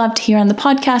anything you'd love to hear on the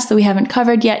podcast that we haven't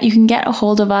covered yet, you can get a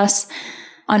hold of us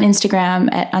on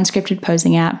Instagram at Unscripted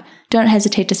Posing App. Don't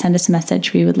hesitate to send us a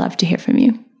message. We would love to hear from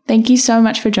you. Thank you so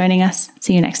much for joining us.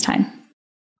 See you next time.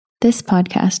 This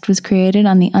podcast was created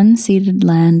on the unceded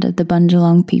land of the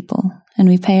Bundjalung people, and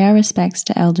we pay our respects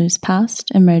to elders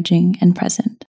past, emerging, and present.